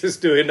just makes us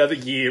do another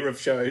year of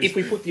shows. If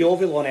we put the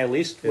Orville on our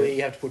list, we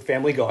have to put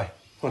Family Guy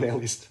on our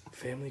list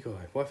Family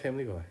Guy. Why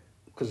Family Guy?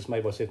 because it's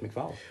made by Seth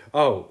MacFarlane.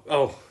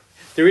 Oh.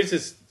 There is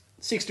this...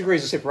 6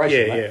 degrees of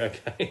separation. Yeah, mate.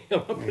 okay. I'm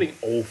not putting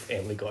all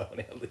Family Guy on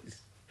our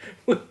list.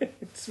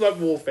 It's like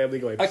more Family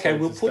Guy episodes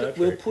Okay, of Star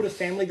we'll Trek. put a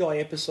Family Guy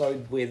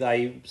episode where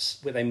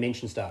they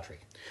mention Star Trek.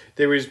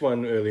 There is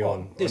one early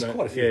on. There's I know.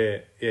 quite a few. Yeah.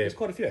 There's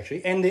quite a few,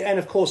 actually. And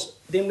of course,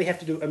 then we have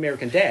to do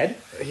American Dad,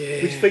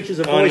 Yeah. which features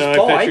a I voice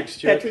know, by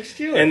Patrick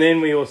Stewart. And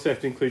then we also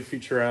have to include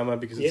Futurama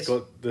because Yes. it's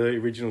got the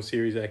original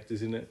series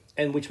actors in it.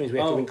 And which means we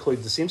have to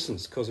include The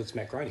Simpsons because it's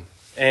Matt Groening.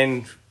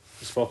 And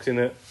Spock's in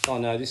it. Oh,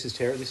 no, this is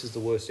terrible. This is the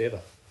worst ever.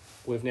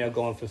 We've now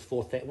gone for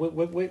 4,000. We're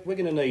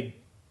going to need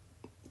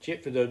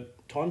Jet for the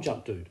time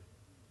jump dude.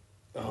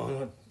 Oh,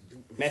 no.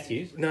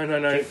 Matthews. No.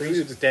 Jeffries.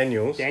 It's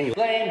Daniels. Daniel.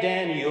 Blame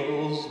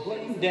Daniels.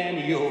 Blame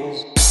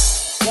Daniels.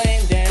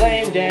 Blame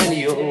Daniels. Blame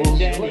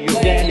Daniels. Blame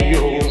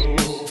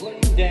Daniels.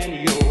 Blame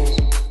Daniels.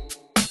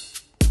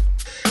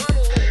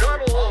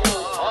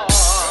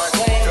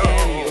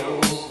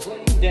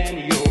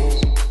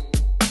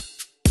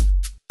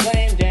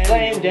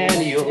 Blame Daniels. Blame Daniels. Blame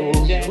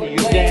Daniels. Blame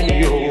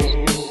Daniels.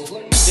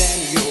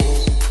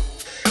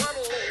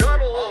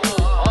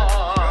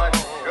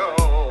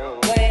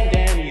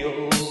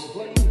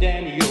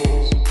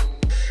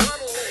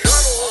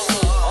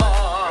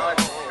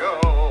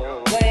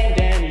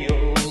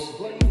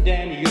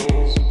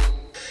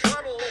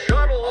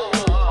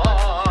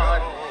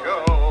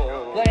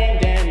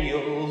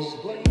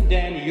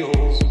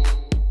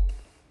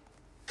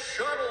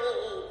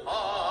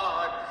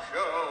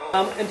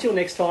 Until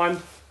next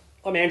time,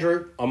 I'm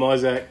Andrew. I'm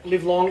Isaac.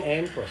 Live long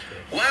and prosper.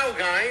 Wow,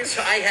 guys,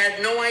 I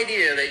had no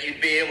idea that you'd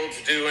be able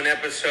to do an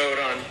episode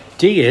on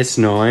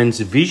DS9's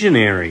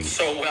Visionary.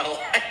 so well.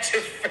 I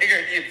just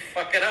figured you'd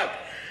fuck it up.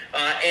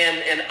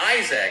 And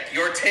Isaac,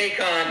 your take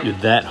on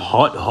That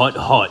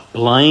hot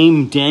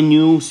Blame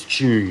Daniels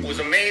tune. was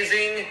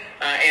amazing.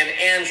 And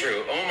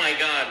Andrew, oh my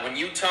God, when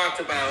you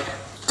talked about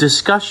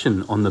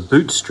Discussion on the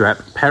bootstrap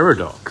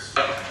paradox.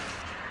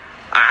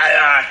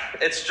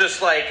 it's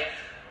just like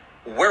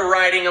we're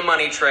riding a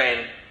money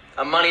train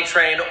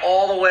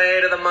all the way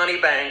to the money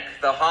bank,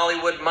 the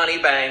Hollywood money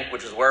bank,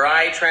 which is where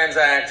I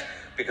transact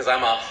because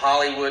I'm a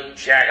Hollywood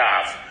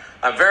jagoff.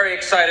 I'm very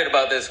excited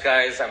about this,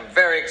 guys. I'm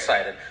very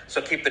excited. So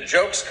keep the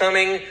jokes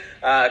coming,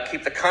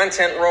 keep the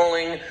content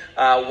rolling.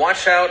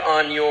 Watch out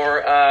on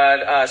your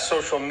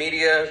social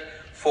media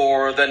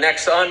for the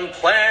next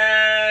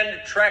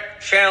unplanned Trek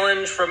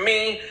challenge from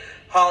me,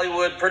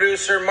 Hollywood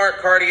producer Mark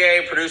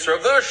Cartier, producer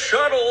of the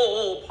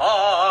Shuttle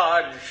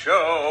Pod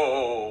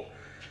Show.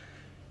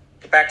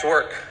 Get back to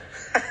work.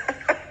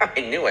 I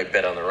knew I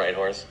bet on the right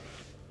horse.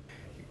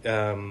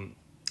 I'm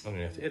going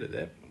to have to edit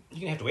that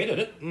You're going to have to edit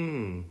it.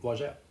 Why's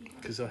that?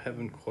 because I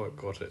haven't quite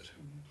got it.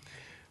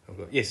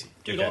 Yes.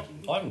 Dude, okay.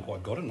 I haven't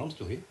quite got it and I'm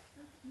still here.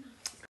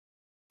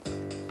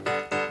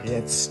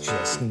 It's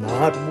just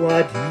not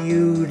what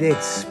you'd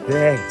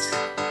expect.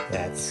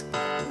 That's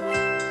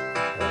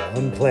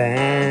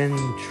unplanned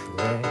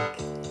trek.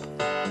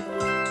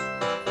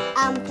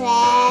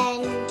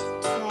 Unplanned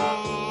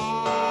trek.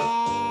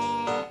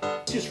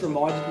 Just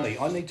reminded me,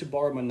 I need to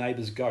borrow my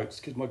neighbour's goats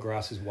because my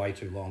grass is way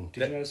too long.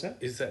 Did you notice that?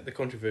 Is that the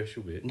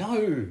controversial bit?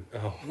 No.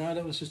 Oh. No,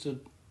 that was just a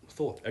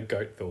thought. A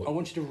goat thought. I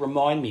want you to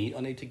remind me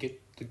I need to get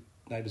the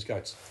neighbour's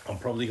goats. I'm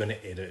probably going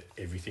to edit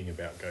everything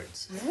about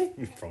goats. Really?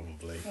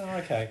 Probably. Oh,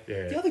 okay.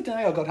 Yeah. The other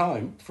day I got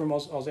home from, I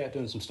was out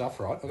doing some stuff,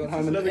 right? I got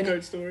home another and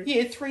goat story?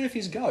 Yeah, 3 of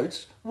his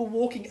goats were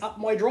walking up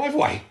my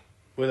driveway.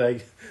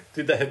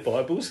 Did they have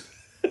Bibles?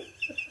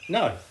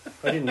 No,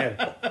 they didn't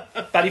have.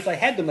 But if they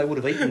had them, they would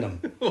have eaten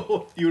them.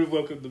 You would have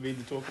welcomed them in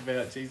to talk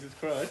about Jesus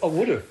Christ. I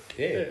would have.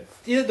 Yeah.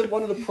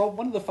 One of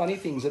the funny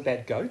things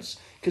about goats,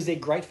 because they're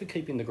great for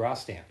keeping the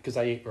grass down, because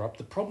they eat up.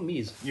 The problem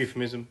is,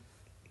 Euphemism.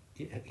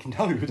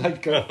 no, they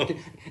go.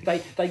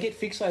 They get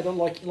fixated on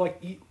like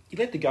you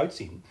let the goats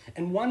in,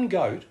 and one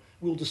goat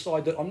will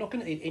decide that I'm not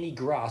going to eat any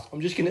grass. I'm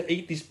just going to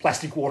eat this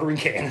plastic watering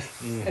can,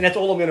 and that's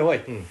all I'm going to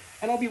eat.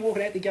 And I'll be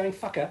walking out there going,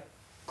 "Fucker,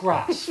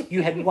 grass!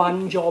 You had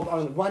one job,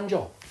 only one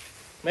job."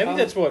 Maybe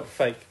that's what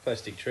fake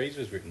plastic trees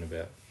was written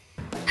about.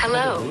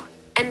 Hello,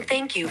 and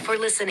thank you for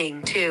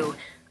listening to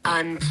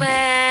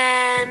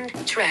Unplanned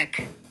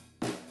Trek.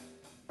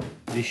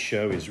 This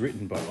show is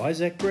written by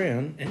Isaac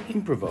Brown and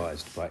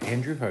improvised by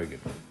Andrew Hogan.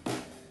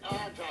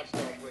 I'm Todd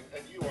Starshwick,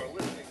 and you are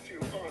listening to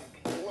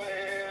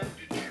Unplanned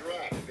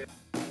Trek.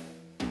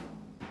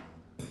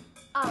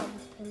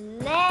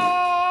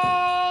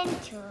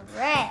 Unplanned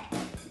trek.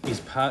 Is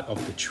part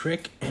of the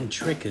Trek and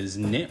Trekkers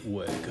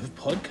network of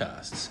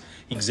podcasts,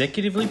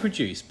 executively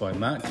produced by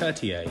Mark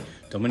Cartier,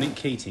 Dominic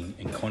Keating,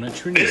 and Connor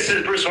Trinier. This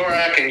is Bruce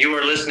Horak, and you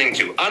are listening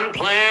to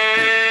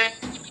Unplanned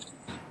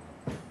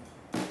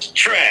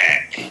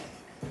Trek.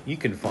 You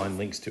can find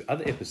links to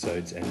other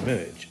episodes and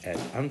merch at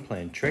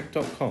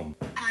unplannedtrek.com.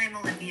 I'm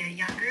Olivia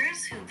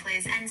Youngers, who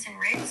plays Ensign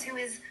Riggs, who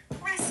is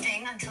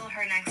resting until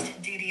her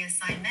next duty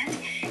assignment.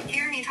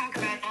 Hear me talk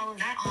about all of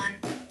that on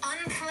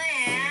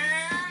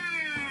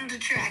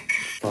Unplanned Trek.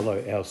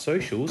 Follow our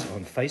socials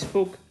on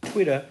Facebook,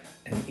 Twitter,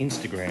 and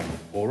Instagram,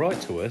 or write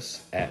to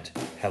us at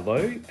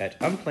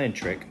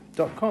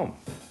hello@unplannedtrek.com.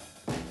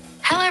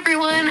 Hello,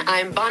 everyone.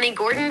 I'm Bonnie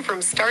Gordon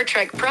from Star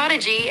Trek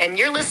Prodigy, and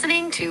you're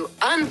listening to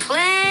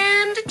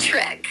Unplanned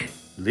Trek.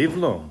 Live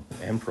long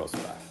and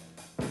prosper.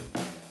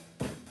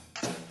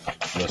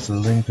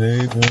 Rustling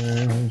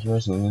papers,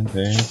 rustling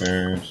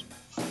papers.